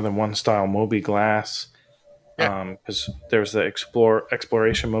to have more than one style Moby glass. Because there's the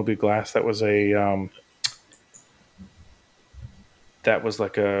exploration Moby glass that was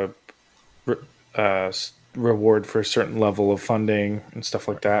like a reward for a certain level of funding and stuff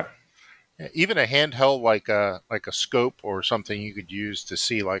like that. Yeah, even a handheld like a scope or something you could use to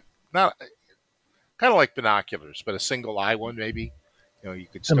see, like, not kind of like binoculars, but a single eye one maybe. You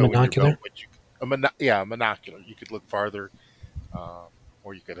could stow in your belt, a monocular. You could look farther,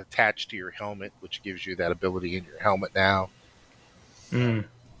 or you could attach to your helmet, which gives you that ability in your helmet now.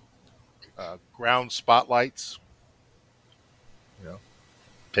 Ground spotlights.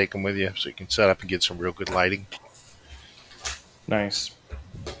 Take them with you so you can set up and get some real good lighting. Nice.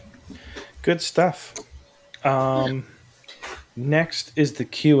 Good stuff. Next is the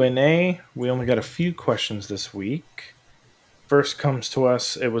Q&A. We only got a few questions this week. First comes to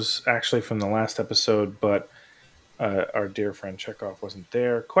us, it was actually from the last episode, but our dear friend Chekhov wasn't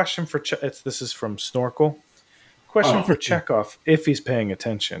there. Question for this is from Snorkel. Question for Chekhov, if he's paying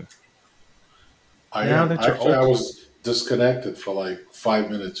attention. I was disconnected for like 5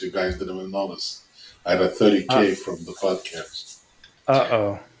 minutes. You guys didn't even notice. I had a 30K from the podcast.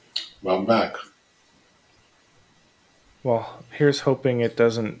 Uh-oh. Well, I'm back. Well, here's hoping it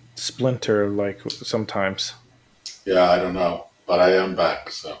doesn't splinter like sometimes. Yeah, I don't know, but I am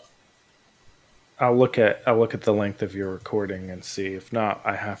back, so I'll look at the length of your recording and see. If not,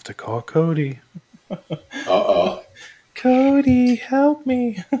 I have to call Cody. Uh-oh. Cody, help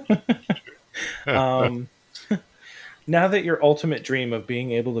me. Now that your ultimate dream of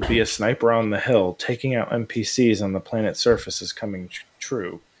being able to be a sniper on the hill, taking out NPCs on the planet's surface is coming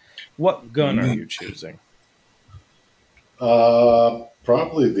true, what gun are you choosing?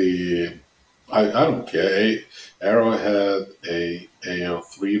 Probably I don't care. Arrowhead, a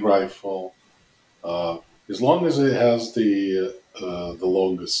AO3 rifle. As long as it has the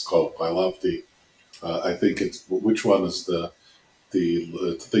longest scope. I love I think it's, which one is the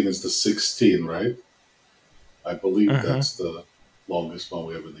thing is the 16, right? I believe that's the longest one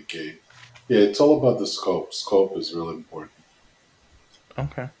we have in the game. Yeah, it's all about the scope. Scope is really important.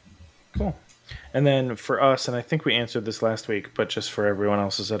 Okay, cool. And then for us, and I think we answered this last week, but just for everyone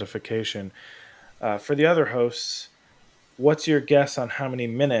else's edification, for the other hosts, what's your guess on how many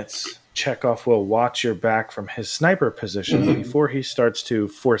minutes Chekhov will watch your back from his sniper position before he starts to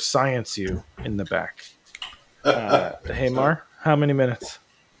force science you in the back? Hey, Mar, how many minutes?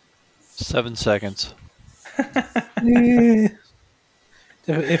 7 seconds.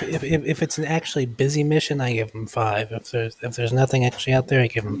 If it's an actually busy mission, I give him 5. If there's nothing actually out there, I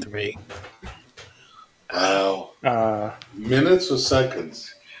give him 3. Wow. Minutes or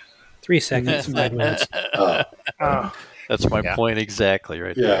seconds? 3 seconds, 5 minutes. That's my Yeah. point exactly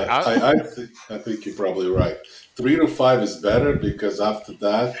right Yeah, there. I think you're probably right. 3 to 5 is better because after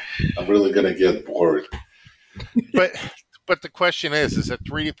that, I'm really gonna get bored. But the question is it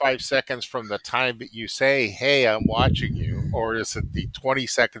 3 to 5 seconds from the time that you say, "Hey, I'm watching you," or is it the 20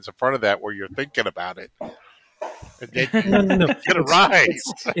 seconds in front of that where you're thinking about it and then No. get a rise?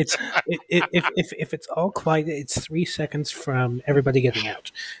 If it's all quiet, it's 3 seconds from everybody getting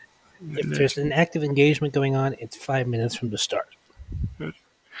out. If there's an active engagement going on, it's 5 minutes from the start. Yeah,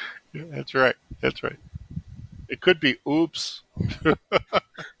 that's right. That's right. It could be oops.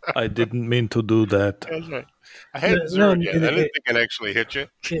 I didn't mean to do that. That's right. I hadn't No, zeroed yet. I didn't it, think I'd actually hit you.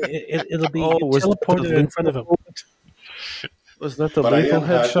 it'll be Oh, you was that the teleported in front of him. Was that the But I lethal am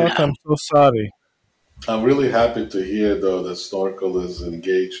happy. headshot? I'm so sorry. I'm really happy to hear though that Snorkel is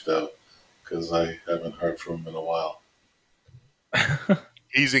engaged though, because I haven't heard from him in a while.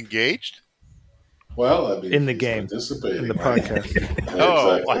 He's engaged? Well, I mean, In the he's game, participating in the right? podcast. Yeah,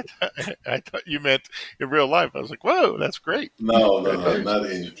 Oh, exactly. I thought you meant in real life. I was like, whoa, that's great. No, not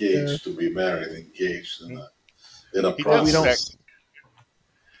engaged to be married. Engaged in a He does, process. don't- that,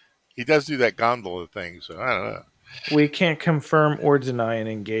 he does do that gondola thing, so I don't know. We can't confirm or deny an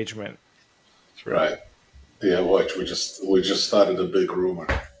engagement. Right. Yeah, watch. We just started a big rumor.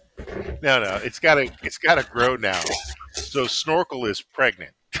 No, it's gotta grow now. So Snorkel is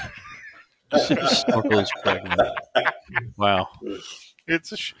pregnant. Snorkel is pregnant. Wow.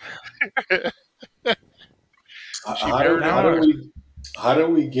 It's a How do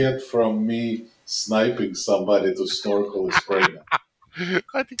we get from me sniping somebody to Snorkel is pregnant?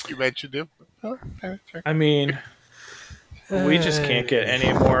 I think you mentioned him. Oh, that's right. I mean, we just can't get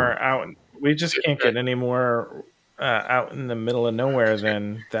any more out. We just can't get any more out in the middle of nowhere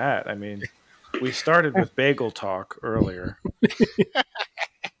than that. I mean, we started with bagel talk earlier.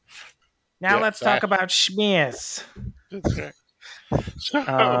 Now Yeah, let's talk about Schmiss. That's right.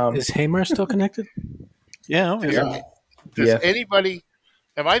 So, Is Hamar still connected? Yeah. I'm here. Yeah. does Yes. anybody?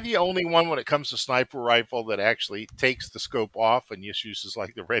 Am I the only one when it comes to sniper rifle that actually takes the scope off and just uses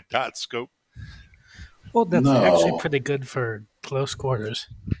like the red dot scope? Well, that's No. actually pretty good for close quarters.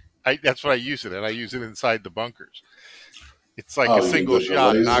 That's what I use it in. I use it inside the bunkers. It's like Oh, a you single did the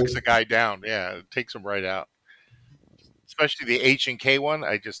shot laser? knocks a guy down. Yeah, it takes him right out. Especially the H and K one.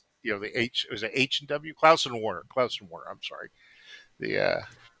 I just the H it was an H and W Klaus and Warner. I'm sorry. The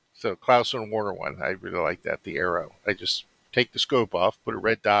so Klaus and Warner one. I really like that. The arrow. I just take the scope off, put a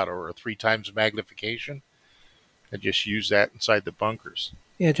red dot or a 3 times magnification, and just use that inside the bunkers.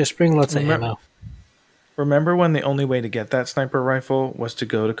 Yeah, just bring lots of Remember- ammo. Remember when the only way to get that sniper rifle was to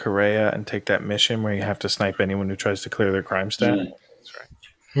go to Korea and take that mission where you have to snipe anyone who tries to clear their crime stat? Mm. That's right.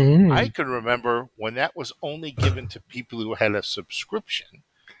 Mm. I can remember when that was only given to people who had a subscription.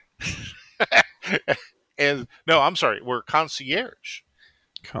 And no, I'm sorry, we're concierge.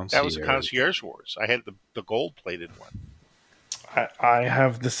 That was the Concierge Wars. I had the gold plated one. I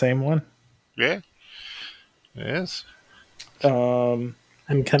have the same one. Yeah. Yes.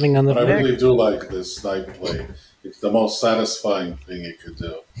 I'm coming on the But I back. really do like this snipe play. It's the most satisfying thing you could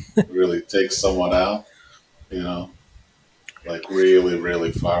do. Really take someone out, like really,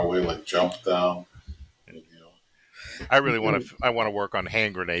 really far away, like jump down. And, I really want to work on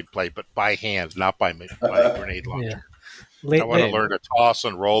hand grenade play, but by hand, not by grenade launcher. Yeah. I want to learn to toss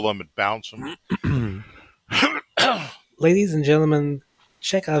and roll them and bounce them. Ladies and gentlemen,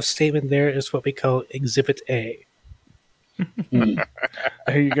 Chekhov's statement there is what we call Exhibit A.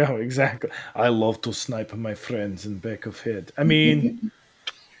 There you go, exactly. I love to snipe my friends in back of head. I mean,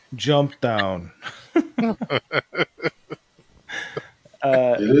 jump down.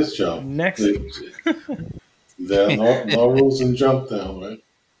 it is jump. Next, There are no rules in jump down, right?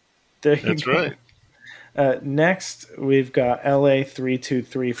 there you That's go. right. Next, we've got LA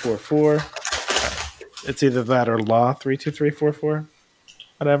 32344. It's either that or Law 32344,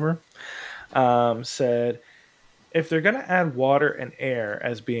 whatever. Said, if they're going to add water and air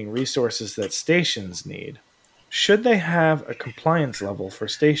as being resources that stations need, should they have a compliance level for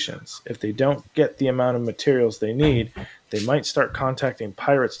stations? If they don't get the amount of materials they need, they might start contacting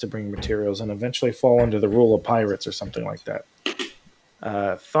pirates to bring materials and eventually fall under the rule of pirates or something like that.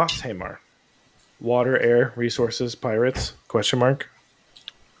 Thoughts, Hamar? Water, air, resources, pirates? Question mark.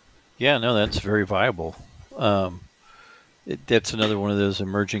 Yeah, no, that's very viable. That's another one of those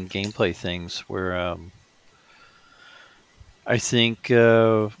emerging gameplay things where I think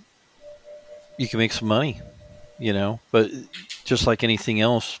you can make some money, but just like anything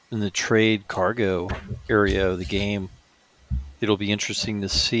else in the trade cargo area of the game, it'll be interesting to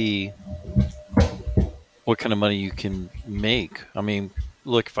see what kind of money you can make. I mean,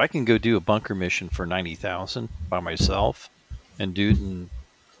 look, if I can go do a bunker mission for 90,000 by myself and do it in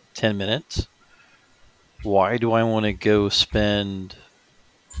 10 minutes, why do I want to go spend,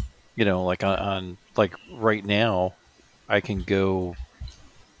 like on like right now, I can go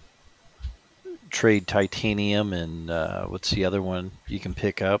trade titanium and what's the other one you can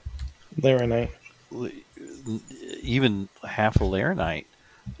pick up? Laranite. Even half a laranite.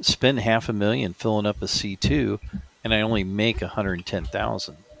 Spend $500,000 filling up a C2, and I only make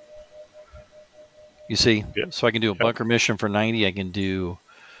 110,000. You see, so I can do a bunker mission for 90. I can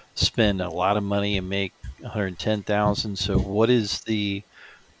spend a lot of money and make 110,000. So what is the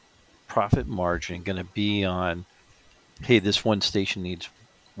profit margin going to be on? Hey, this one station needs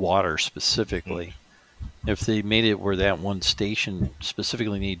water specifically. If they made it where that one station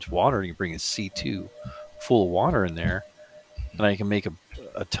specifically needs water, you bring a C2 full of water in there, and I can make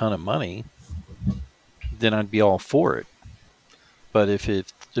a ton of money, then I'd be all for it. But if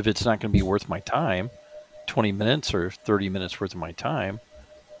it's not going to be worth my time, 20 minutes or 30 minutes worth of my time,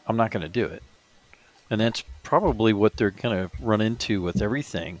 I'm not going to do it. And that's probably what they're going to run into with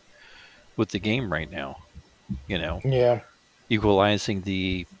everything with the game right now. Yeah. Equalizing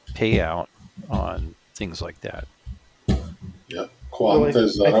the payout on things like that. Yeah,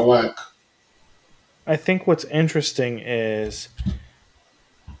 Quanta's out of whack. I think what's interesting is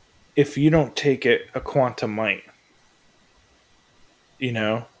if you don't take it, a Quanta might.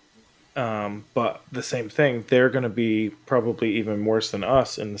 But the same thing, they're going to be probably even worse than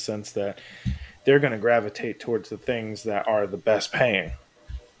us in the sense that they're going to gravitate towards the things that are the best paying.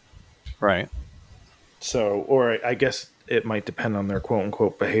 Right. So, or I guess it might depend on their quote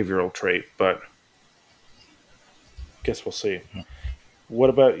unquote behavioral trait, but I guess we'll see. What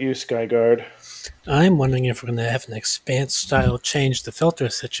about you, Skyguard? I'm wondering if we're going to have an expanse style change the filter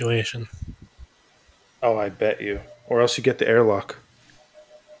situation. Oh, I bet you. Or else you get the airlock.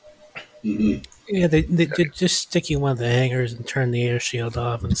 Mm-hmm. Yeah, they just stick you in one of the hangars and turn the air shield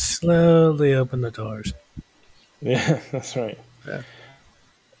off and slowly open the doors. Yeah, that's right. Yeah.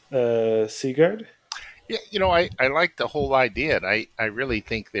 Seaguard? Yeah, I like the whole idea. And I really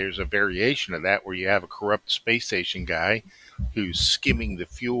think there's a variation of that where you have a corrupt space station guy who's skimming the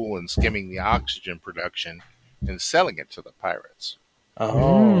fuel and skimming the oxygen production and selling it to the pirates.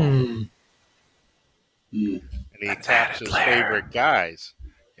 Oh. Mm. And he taps his favorite guys.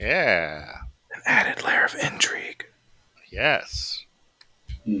 Yeah. An added layer of intrigue. Yes.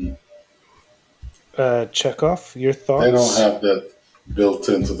 Mm. Chekhov, your thoughts? They don't have that built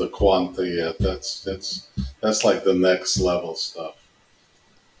into the Quanta yet. That's like the next level stuff.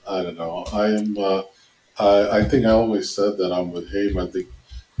 I don't know. I think I always said that I'm with him. I think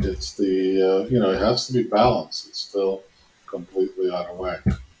it's the it has to be balanced. It's still completely out of whack.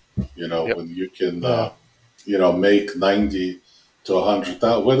 Yep. When you can make 90 to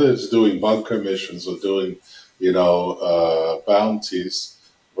 100,000, whether it's doing bunker missions or doing bounties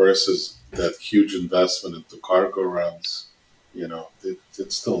versus that huge investment into cargo runs.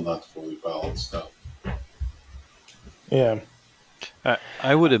 It's still not fully balanced out. Yeah.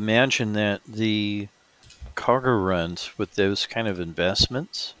 I would imagine that the cargo runs with those kind of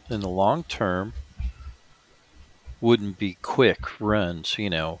investments in the long term wouldn't be quick runs,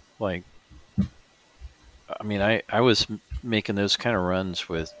 like, I was making those kind of runs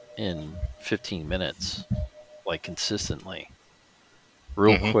in 15 minutes, like consistently,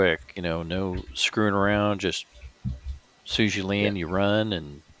 real quick, no screwing around, just as soon as you land, you run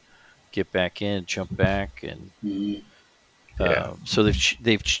and get back in, jump back, and so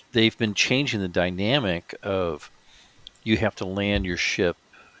they've been changing the dynamic of you have to land your ship,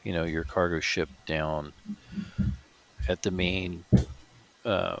 your cargo ship down at the main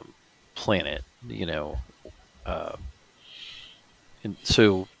planet, and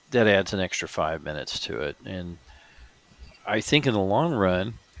so that adds an extra 5 minutes to it. And I think in the long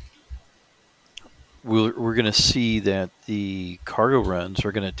run, we're going to see that the cargo runs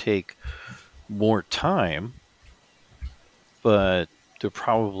are going to take more time, but they're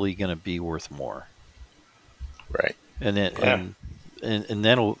probably going to be worth more. Right. And then, and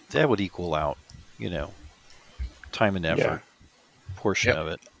that would equal out, time and effort portion of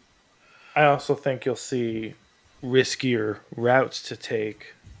it. I also think you'll see riskier routes to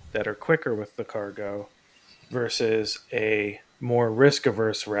take that are quicker with the cargo versus a more risk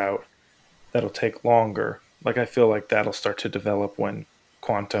averse route that'll take longer. Like, I feel like that'll start to develop when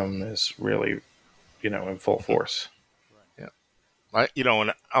Quantum is really, in full force. Yeah.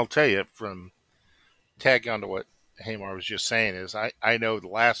 And I'll tell you, from tagging on to what Hamar was just saying, is I know the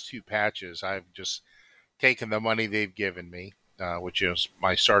last two patches, I've just taken the money they've given me, which is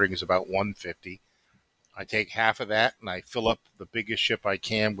my starting is about 150, I take half of that and I fill up the biggest ship I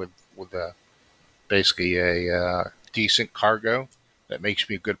can with basically a decent cargo that makes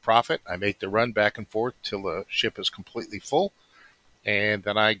me a good profit. I make the run back and forth till the ship is completely full, and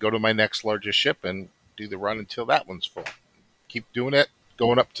then I go to my next largest ship and do the run until that one's full. Keep doing it,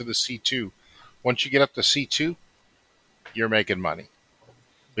 going up to the C2. Once you get up to C2, you're making money.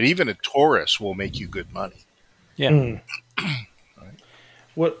 But even a Taurus will make you good money. Yeah. Mm.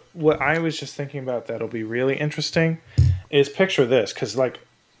 What I was just thinking about that'll be really interesting is picture this, because like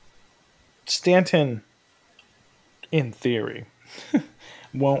Stanton, in theory,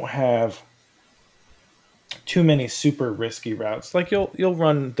 won't have too many super risky routes. Like you'll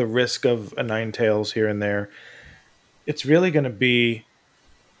run the risk of a Nine Tails here and there. It's really going to be,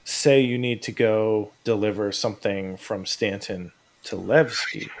 say you need to go deliver something from Stanton to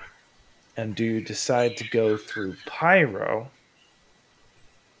Levski, and do you decide to go through Pyro,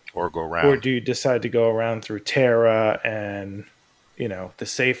 Or go around. or do you decide to go around through Terra and the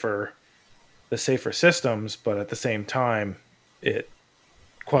safer systems, but at the same time it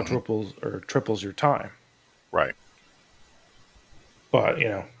quadruples or triples your time. Right. But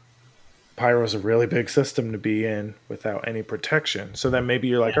Pyro's a really big system to be in without any protection. So then maybe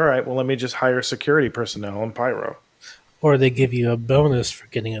you're like, all right, well, let me just hire security personnel in Pyro. Or they give you a bonus for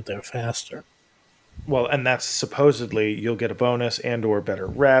getting it there faster. Well, and that's supposedly you'll get a bonus and or better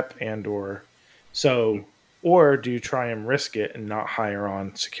rep and or so, or do you try and risk it and not hire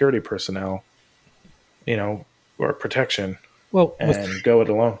on security personnel, or protection, Well, and go it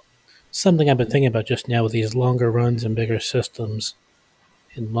alone? something I've been thinking about just now with these longer runs and bigger systems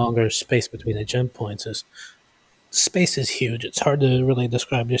and longer space between the gem points is space is huge. It's hard to really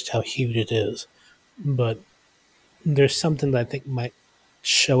describe just how huge it is. But there's something that I think might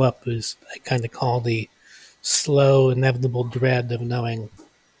show up is I kind of call the slow, inevitable dread of knowing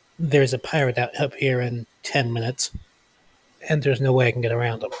there's a pirate out up here in 10 minutes and there's no way I can get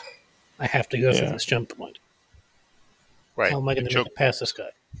around him. I have to go through Yeah. this jump point. Right. How am I The going to choke make it past this guy?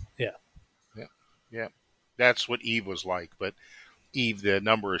 Yeah, that's what Eve was like. But Eve, the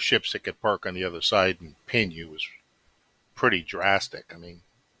number of ships that could park on the other side and pin you was pretty drastic. I mean,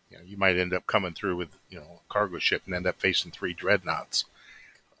 you might end up coming through with a cargo ship and end up facing 3 dreadnoughts.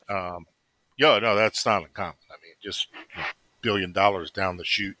 No, that's not uncommon. I mean, just $1 billion down the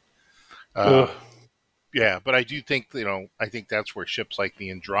chute. Ugh. Yeah, but I do think I think that's where ships like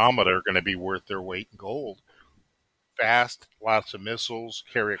the Andromeda are going to be worth their weight in gold. Fast, lots of missiles,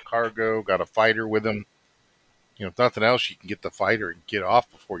 carry a cargo, got a fighter with them. If nothing else, you can get the fighter and get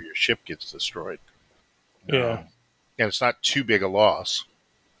off before your ship gets destroyed. Yeah. And it's not too big a loss.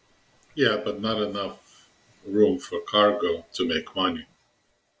 Yeah, but not enough room for cargo to make money.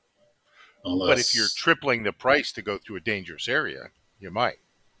 Unless, But if you're tripling the price to go through a dangerous area, you might.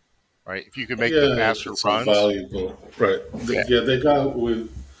 Right? If you could make the faster it's runs. valuable, right? They got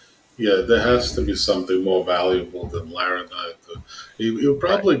with. Yeah, there has to be something more valuable than Laranite. You're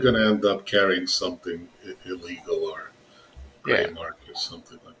probably going to end up carrying something illegal or gray market or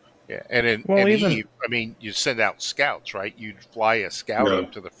something like that. Yeah, and in Eve, I mean, you send out scouts, right? You'd fly a scout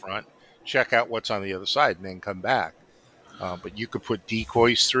up to the front, check out what's on the other side, and then come back. But you could put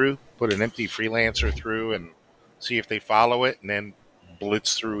decoys through, put an empty freelancer through, and see if they follow it, and then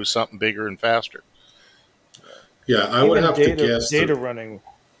blitz through with something bigger and faster. Yeah, I would have to guess. Data running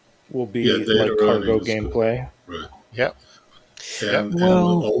will be data like cargo running is gameplay. good. Right. Yep. And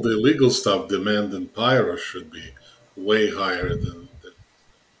all the illegal stuff, demand in Pyro should be way higher than.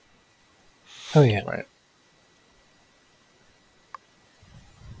 Oh, yeah. Right.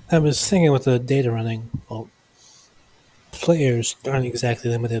 I was thinking with the data running, well, players aren't exactly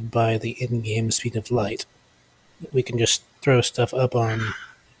limited by the in-game speed of light. We can just throw stuff up on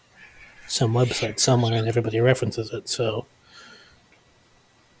some website somewhere and everybody references it, so...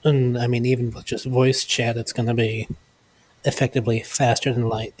 And, I mean, even with just voice chat, it's going to be effectively faster than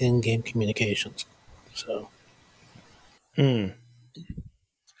light in-game communications. So...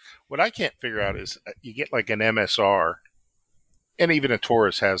 What I can't figure out is you get like an MSR, and even a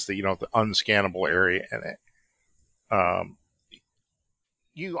Taurus has the the unscannable area in it.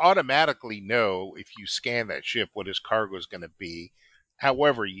 You automatically know if you scan that ship what his cargo is going to be.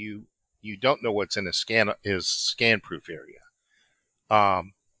 However, you don't know what's in his scan proof area.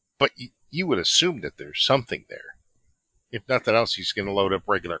 But you would assume that there's something there. If nothing else, he's going to load up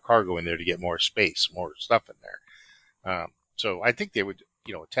regular cargo in there to get more space, more stuff in there. So I think they would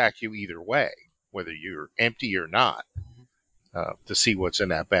attack you either way, whether you're empty or not, to see what's in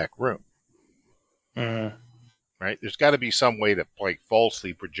that back room. Right? There's got to be some way to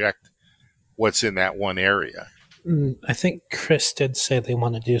falsely project what's in that one area. I think Chris did say they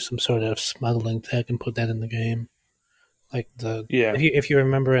want to do some sort of smuggling tech and put that in the game. Like Yeah. if you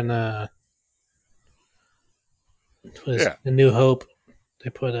remember in Yeah. The New Hope,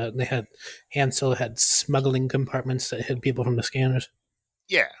 they had Han Solo had smuggling compartments that hid people from the scanners.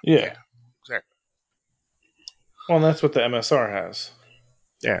 Yeah. Yeah. Exactly. Well, and that's what the MSR has.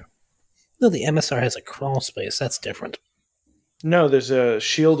 Yeah. No, the MSR has a crawl space. That's different. No, there's a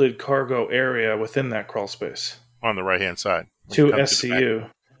shielded cargo area within that crawl space. On the right hand side. When you To come the back. SCU.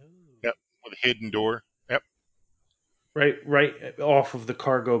 Yep. With a hidden door. Yep. Right off of the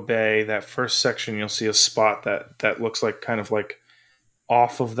cargo bay, that first section, you'll see a spot that looks like kind of like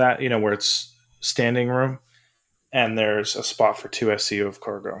off of that, where it's standing room, and there's a spot for 2 SCU of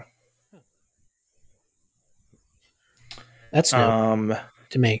cargo. That's new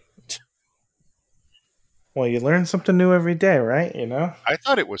to me. Well, you learn something new every day, right? I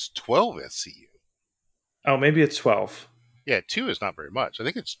thought it was 12 SCU. Oh, maybe it's 12. Yeah, 2 is not very much. I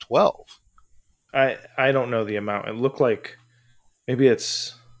think it's 12. I don't know the amount. It looked like maybe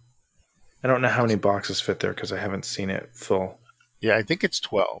it's. I don't know how many boxes fit there because I haven't seen it full. Yeah, I think it's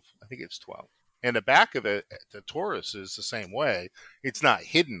 12. And the back of the Taurus is the same way. It's not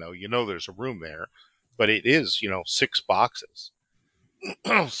hidden, though. There's a room there. But it is, 6 boxes.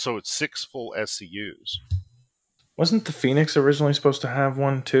 So it's 6 full SCUs. Wasn't the Phoenix originally supposed to have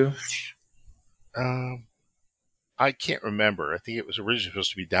one too? I can't remember. I think it was originally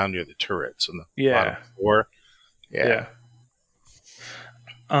supposed to be down near the turrets on the Yeah. bottom floor. Yeah.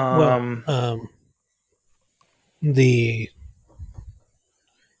 The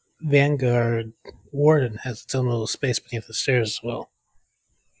Vanguard Warden has its own little space beneath the stairs as well.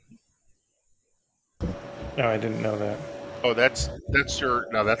 No, I didn't know that. Oh, that's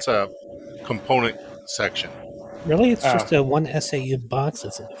a component section. Really? It's just a one SAU box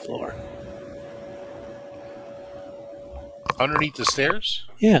that's in the floor. Underneath the stairs?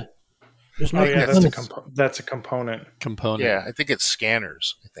 Yeah. There's no that's a component. Yeah, I think it's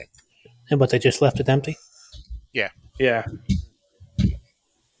scanners, I think. And but they just left it empty? Yeah. Yeah,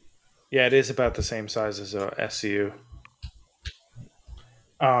 it is about the same size as a SCU.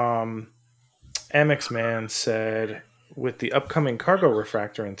 MX Man said, with the upcoming cargo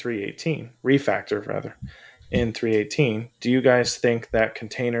refactor in 318, do you guys think that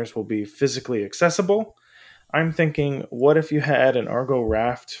containers will be physically accessible? I'm thinking, what if you had an Argo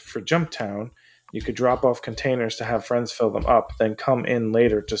raft for Jumptown? You could drop off containers to have friends fill them up, then come in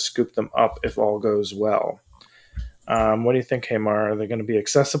later to scoop them up if all goes well. What do you think, Hamar? Are they going to be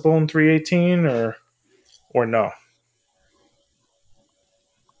accessible in 318 or no?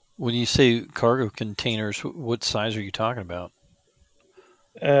 When you say cargo containers, what size are you talking about?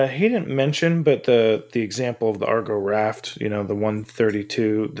 He didn't mention, but the example of the Argo raft, the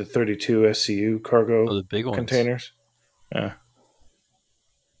 132, the 32 SCU cargo the big ones. Containers. Yeah.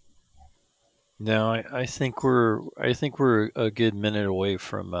 No, I think we're a good minute away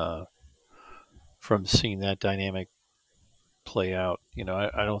from seeing that dynamic play out.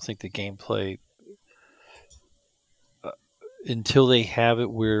 I don't think the gameplay until they have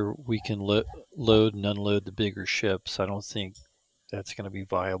it where we can load and unload the bigger ships. I don't think that's going to be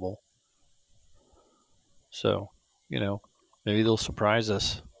viable. So, maybe they'll surprise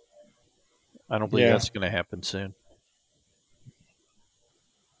us. I don't believe that's going to happen soon.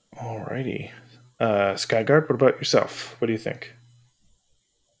 Alrighty. Skyguard, what about yourself? What do you think?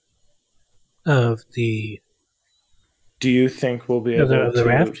 Do you think we'll be able to... The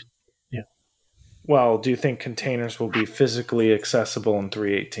raft? Yeah. Well, do you think containers will be physically accessible in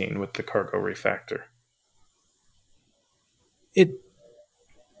 318 with the cargo refactor? It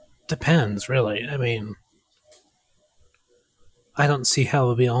depends, really. I mean, I don't see how it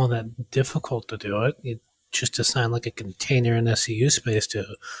would be all that difficult to do it. You just assign like a container in SCU space to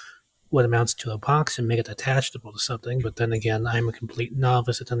what amounts to a box and make it attachable to something. But then again, I'm a complete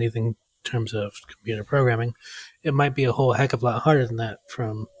novice at anything in terms of computer programming. It might be a whole heck of a lot harder than that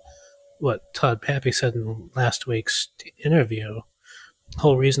from what Todd Pappy said in last week's interview. The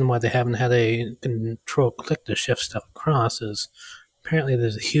whole reason why they haven't had a control click to shift stuff across is apparently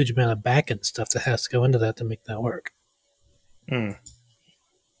there's a huge amount of backend stuff that has to go into that to make that work.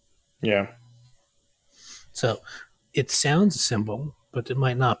 Yeah. So it sounds simple, but it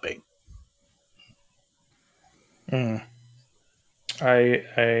might not be. I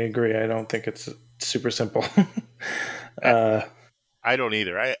agree. I don't think it's super simple. I don't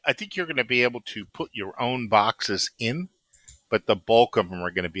either. I think you're going to be able to put your own boxes in, but the bulk of them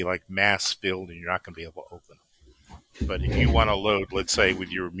are going to be like mass filled and you're not going to be able to open them. But if you want to load, let's say with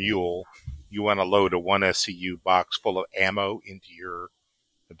your mule, you want to load a 1 SCU box full of ammo into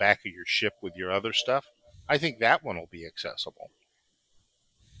the back of your ship with your other stuff, I think that one will be accessible.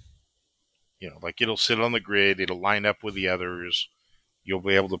 Like it'll sit on the grid, it'll line up with the others. You'll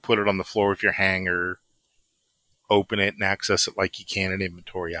be able to put it on the floor with your hanger, open it and access it like you can an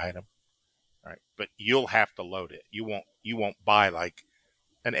inventory item. All right. But you'll have to load it. You won't buy like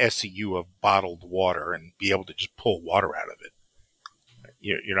an SCU of bottled water and be able to just pull water out of it.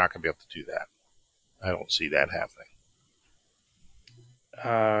 You're not going to be able to do that. I don't see that happening.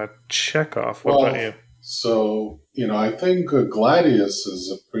 Chekhov, what about you? So, I think Gladius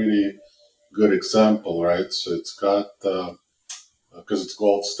is a pretty good example, right? So it's got, because it's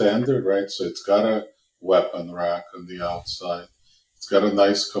gold standard, right? So it's got a weapon rack on the outside. It's got a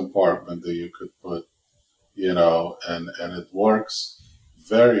nice compartment that you could put, and it works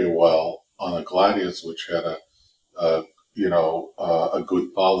very well on a Gladius, which had a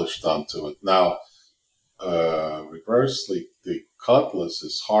good polish done to it. Now, reversely, the Cutlass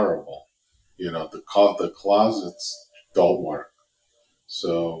is horrible. The closets don't work.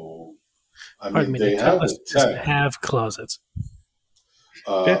 So, they have the doesn't tech. have closets.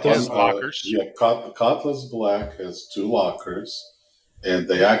 Has lockers. Cutlass Black has 2 lockers, and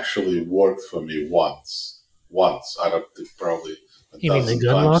they actually worked for me once out of probably a You mean the dozen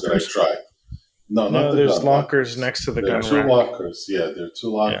gun times lockers? that I tried. No, not No, the there's gun lockers next to the There gun are 2 rack. lockers. Yeah, there are 2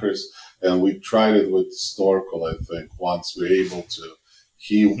 lockers, and we tried it with Snorkel. I think once we were able to.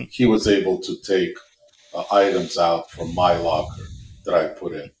 He was able to take items out from my locker that I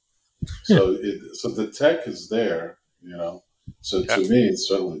put in. So the tech is there, So to me, it's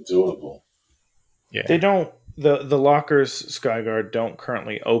certainly doable. Yeah. They don't. The lockers, Skyguard, don't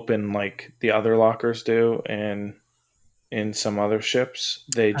currently open like the other lockers do, and in some other ships,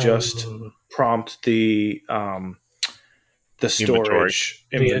 they just prompt the storage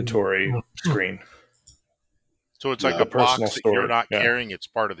inventory screen. So it's like a box personal that you're storage, not carrying. It's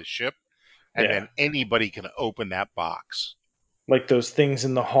part of the ship, and then anybody can open that box. Like those things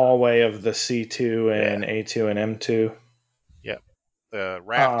in the hallway of the C2 and A2 and M2. Yeah,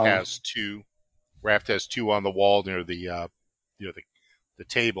 Raft has 2. Raft has 2 on the wall near the the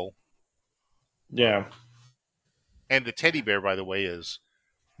table. Yeah, and the teddy bear, by the way, is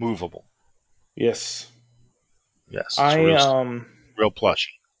movable. Yes. Yes, it's real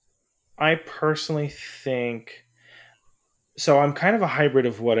plushy. I personally think. So I'm kind of a hybrid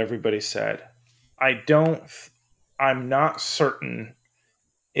of what everybody said. I'm not certain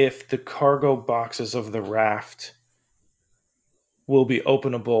if the cargo boxes of the Raft will be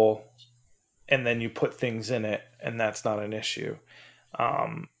openable and then you put things in it and that's not an issue.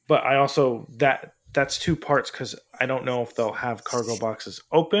 But I also, that's 2 parts because I don't know if they'll have cargo boxes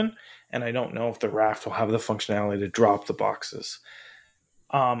open and I don't know if the Raft will have the functionality to drop the boxes.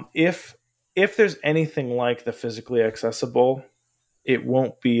 If there's anything like the physically accessible, it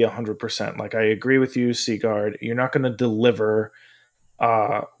won't be 100%. Like I agree with you, Seaguard. You're not going to deliver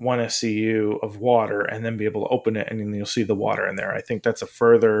 1 SCU of water and then be able to open it and then you'll see the water in there. I think that's a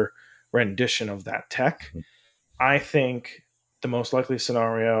further rendition of that tech. I think the most likely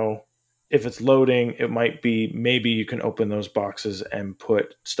scenario, if it's loading, it might be maybe you can open those boxes and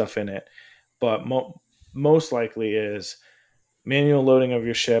put stuff in it. But most likely is manual loading of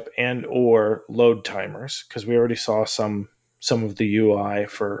your ship and or load timers, because we already saw some of the UI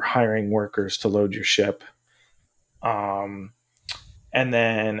for hiring workers to load your ship. And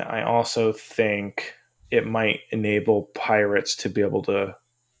then I also think it might enable pirates to be able to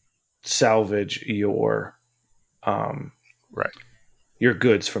salvage your your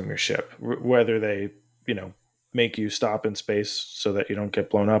goods from your ship, whether they make you stop in space so that you don't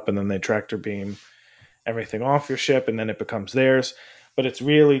get blown up and then they tractor beam everything off your ship and then it becomes theirs. But it's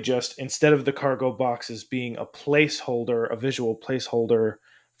really just, instead of the cargo boxes being a placeholder, a visual placeholder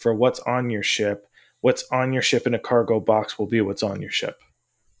for what's on your ship in a cargo box will be what's on your ship.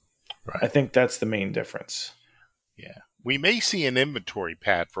 Right. I think that's the main difference. Yeah. We may see an inventory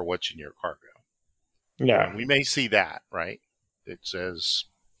pad for what's in your cargo. Yeah. We may see that, right? It says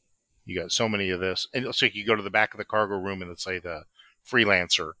you got so many of this. And so you go to the back of the cargo room and let's say the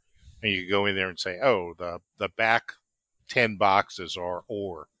freelancer, and you go in there and say, oh, the back 10 boxes are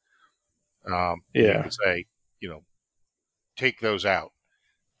ore. You can say, take those out,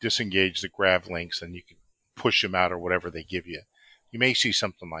 disengage the grav links, and you can push them out or whatever they give you. You may see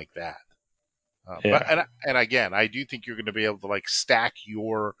something like that. But again, I do think you're going to be able to like stack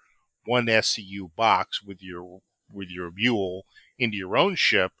your 1 SCU box with your mule into your own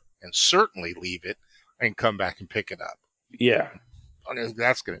ship and certainly leave it and come back and pick it up. Yeah.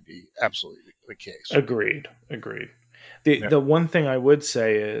 That's going to be absolutely the case. Agreed. The one thing I would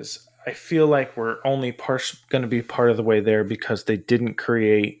say is I feel like we're only going to be part of the way there because they didn't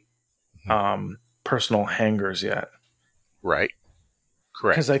create personal hangars yet. Right.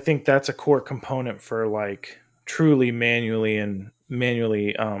 Correct. Because I think that's a core component for like truly manually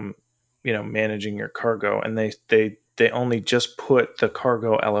managing your cargo. And they only just put the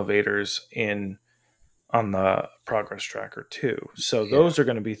cargo elevators in on the progress tracker too. So those are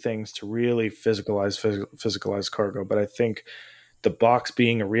going to be things to really physicalize cargo. But I think the box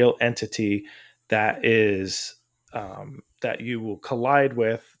being a real entity that is that you will collide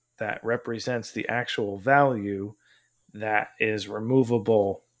with, that represents the actual value, that is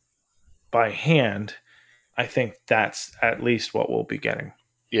removable by hand, I think that's at least what we'll be getting.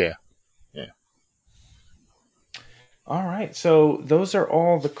 Yeah. All right, so those are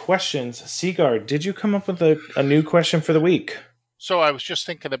all the questions. Seagard, did you come up with a new question for the week? So I was just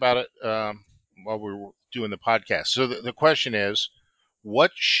thinking about it while we were doing the podcast. So the question is,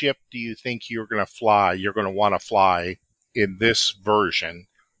 what ship do you think you're going to fly? You're going to want to fly in this version,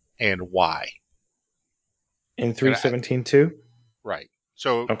 and why? In 317.2? Right.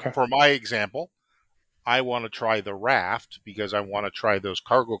 So Okay. for my example, I want to try the raft because I want to try those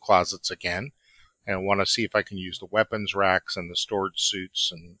cargo closets again, and I want to see if I can use the weapons racks and the storage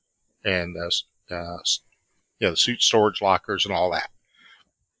suits and the suit storage lockers and all that.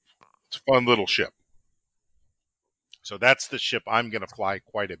 It's a fun little ship. So that's the ship I'm going to fly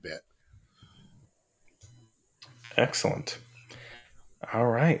quite a bit. Excellent. All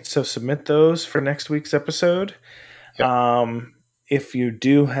right, so submit those for next week's episode. Yep. If you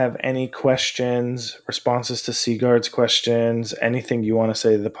do have any questions, responses to Seagard's questions, anything you want to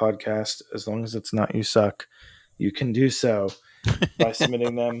say to the podcast, as long as it's not you suck, you can do so by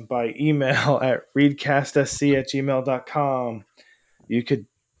submitting them by email at readcastsc@gmail.com. You could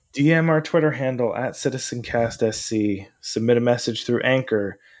DM our Twitter handle at CitizenCastSC, submit a message through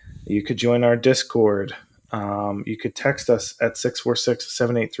Anchor. You could join our Discord. You could text us at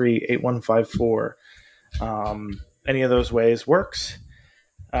 646-783-8154. Any of those ways works.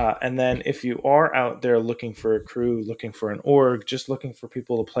 And then if you are out there looking for a crew, looking for an org, just looking for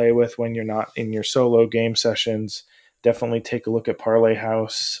people to play with when you're not in your solo game sessions, definitely take a look at Parlay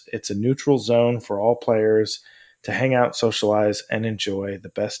House. It's a neutral zone for all players to hang out, socialize, and enjoy the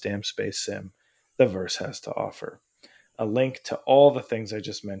best damn space sim the Verse has to offer. A link to all the things I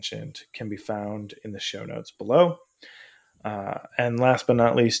just mentioned can be found in the show notes below. And last but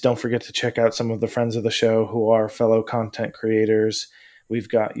not least, don't forget to check out some of the friends of the show who are fellow content creators. We've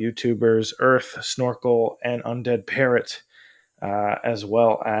got YouTubers Earth, Snorkel, and Undead Parrot, as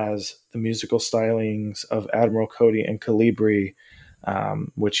well as the musical stylings of Admiral Cody and Calibri,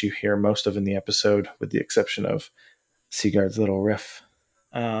 which you hear most of in the episode, with the exception of Seagard's little riff.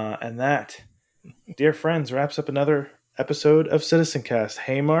 And that, dear friends, wraps up another episode of Citizen Cast.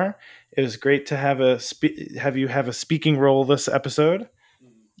 Haymar, it was great to have you have a speaking role this episode.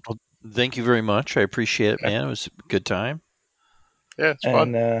 Well, thank you very much. I appreciate it, man. It was a good time. Yeah, it's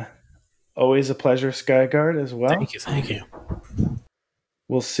fun. And always a pleasure, Skyguard, as well. Thank you.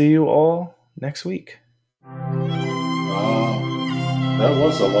 We'll see you all next week. Wow, that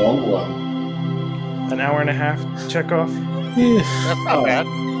was a long one. An hour and a half Chekhov. That's not bad.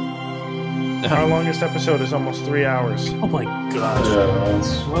 Our longest episode is almost 3 hours. Oh my gosh. Yeah,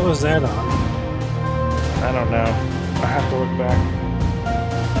 that's, What was that on? I don't know. I have to look back.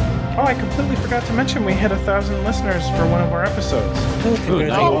 Oh, I completely forgot to mention we hit 1,000 listeners for one of our episodes.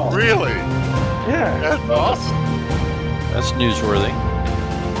 Oh, really? Yeah. That's awesome. That's newsworthy.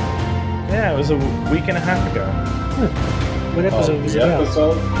 Yeah, it was a week and a half ago. What episode was it the about?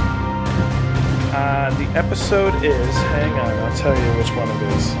 episode? The episode is, hang on, I'll tell you which one it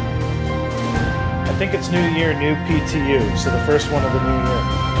is. I think it's New Year, New PTU, so the first one of the new year.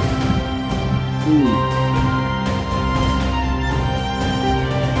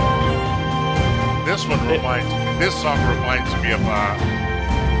 This song reminds me of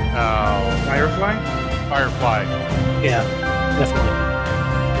Firefly? Firefly. Yeah, definitely.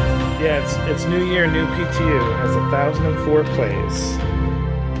 Yeah, it's New Year, New PTU. It has 1,004 plays.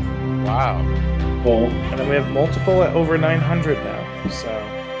 Wow. Well, And then we have multiple at over 900 now. So,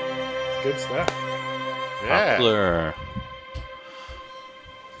 good stuff. Yeah. Popular.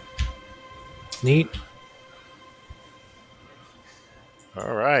 Neat.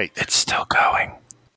 All right. It's still going.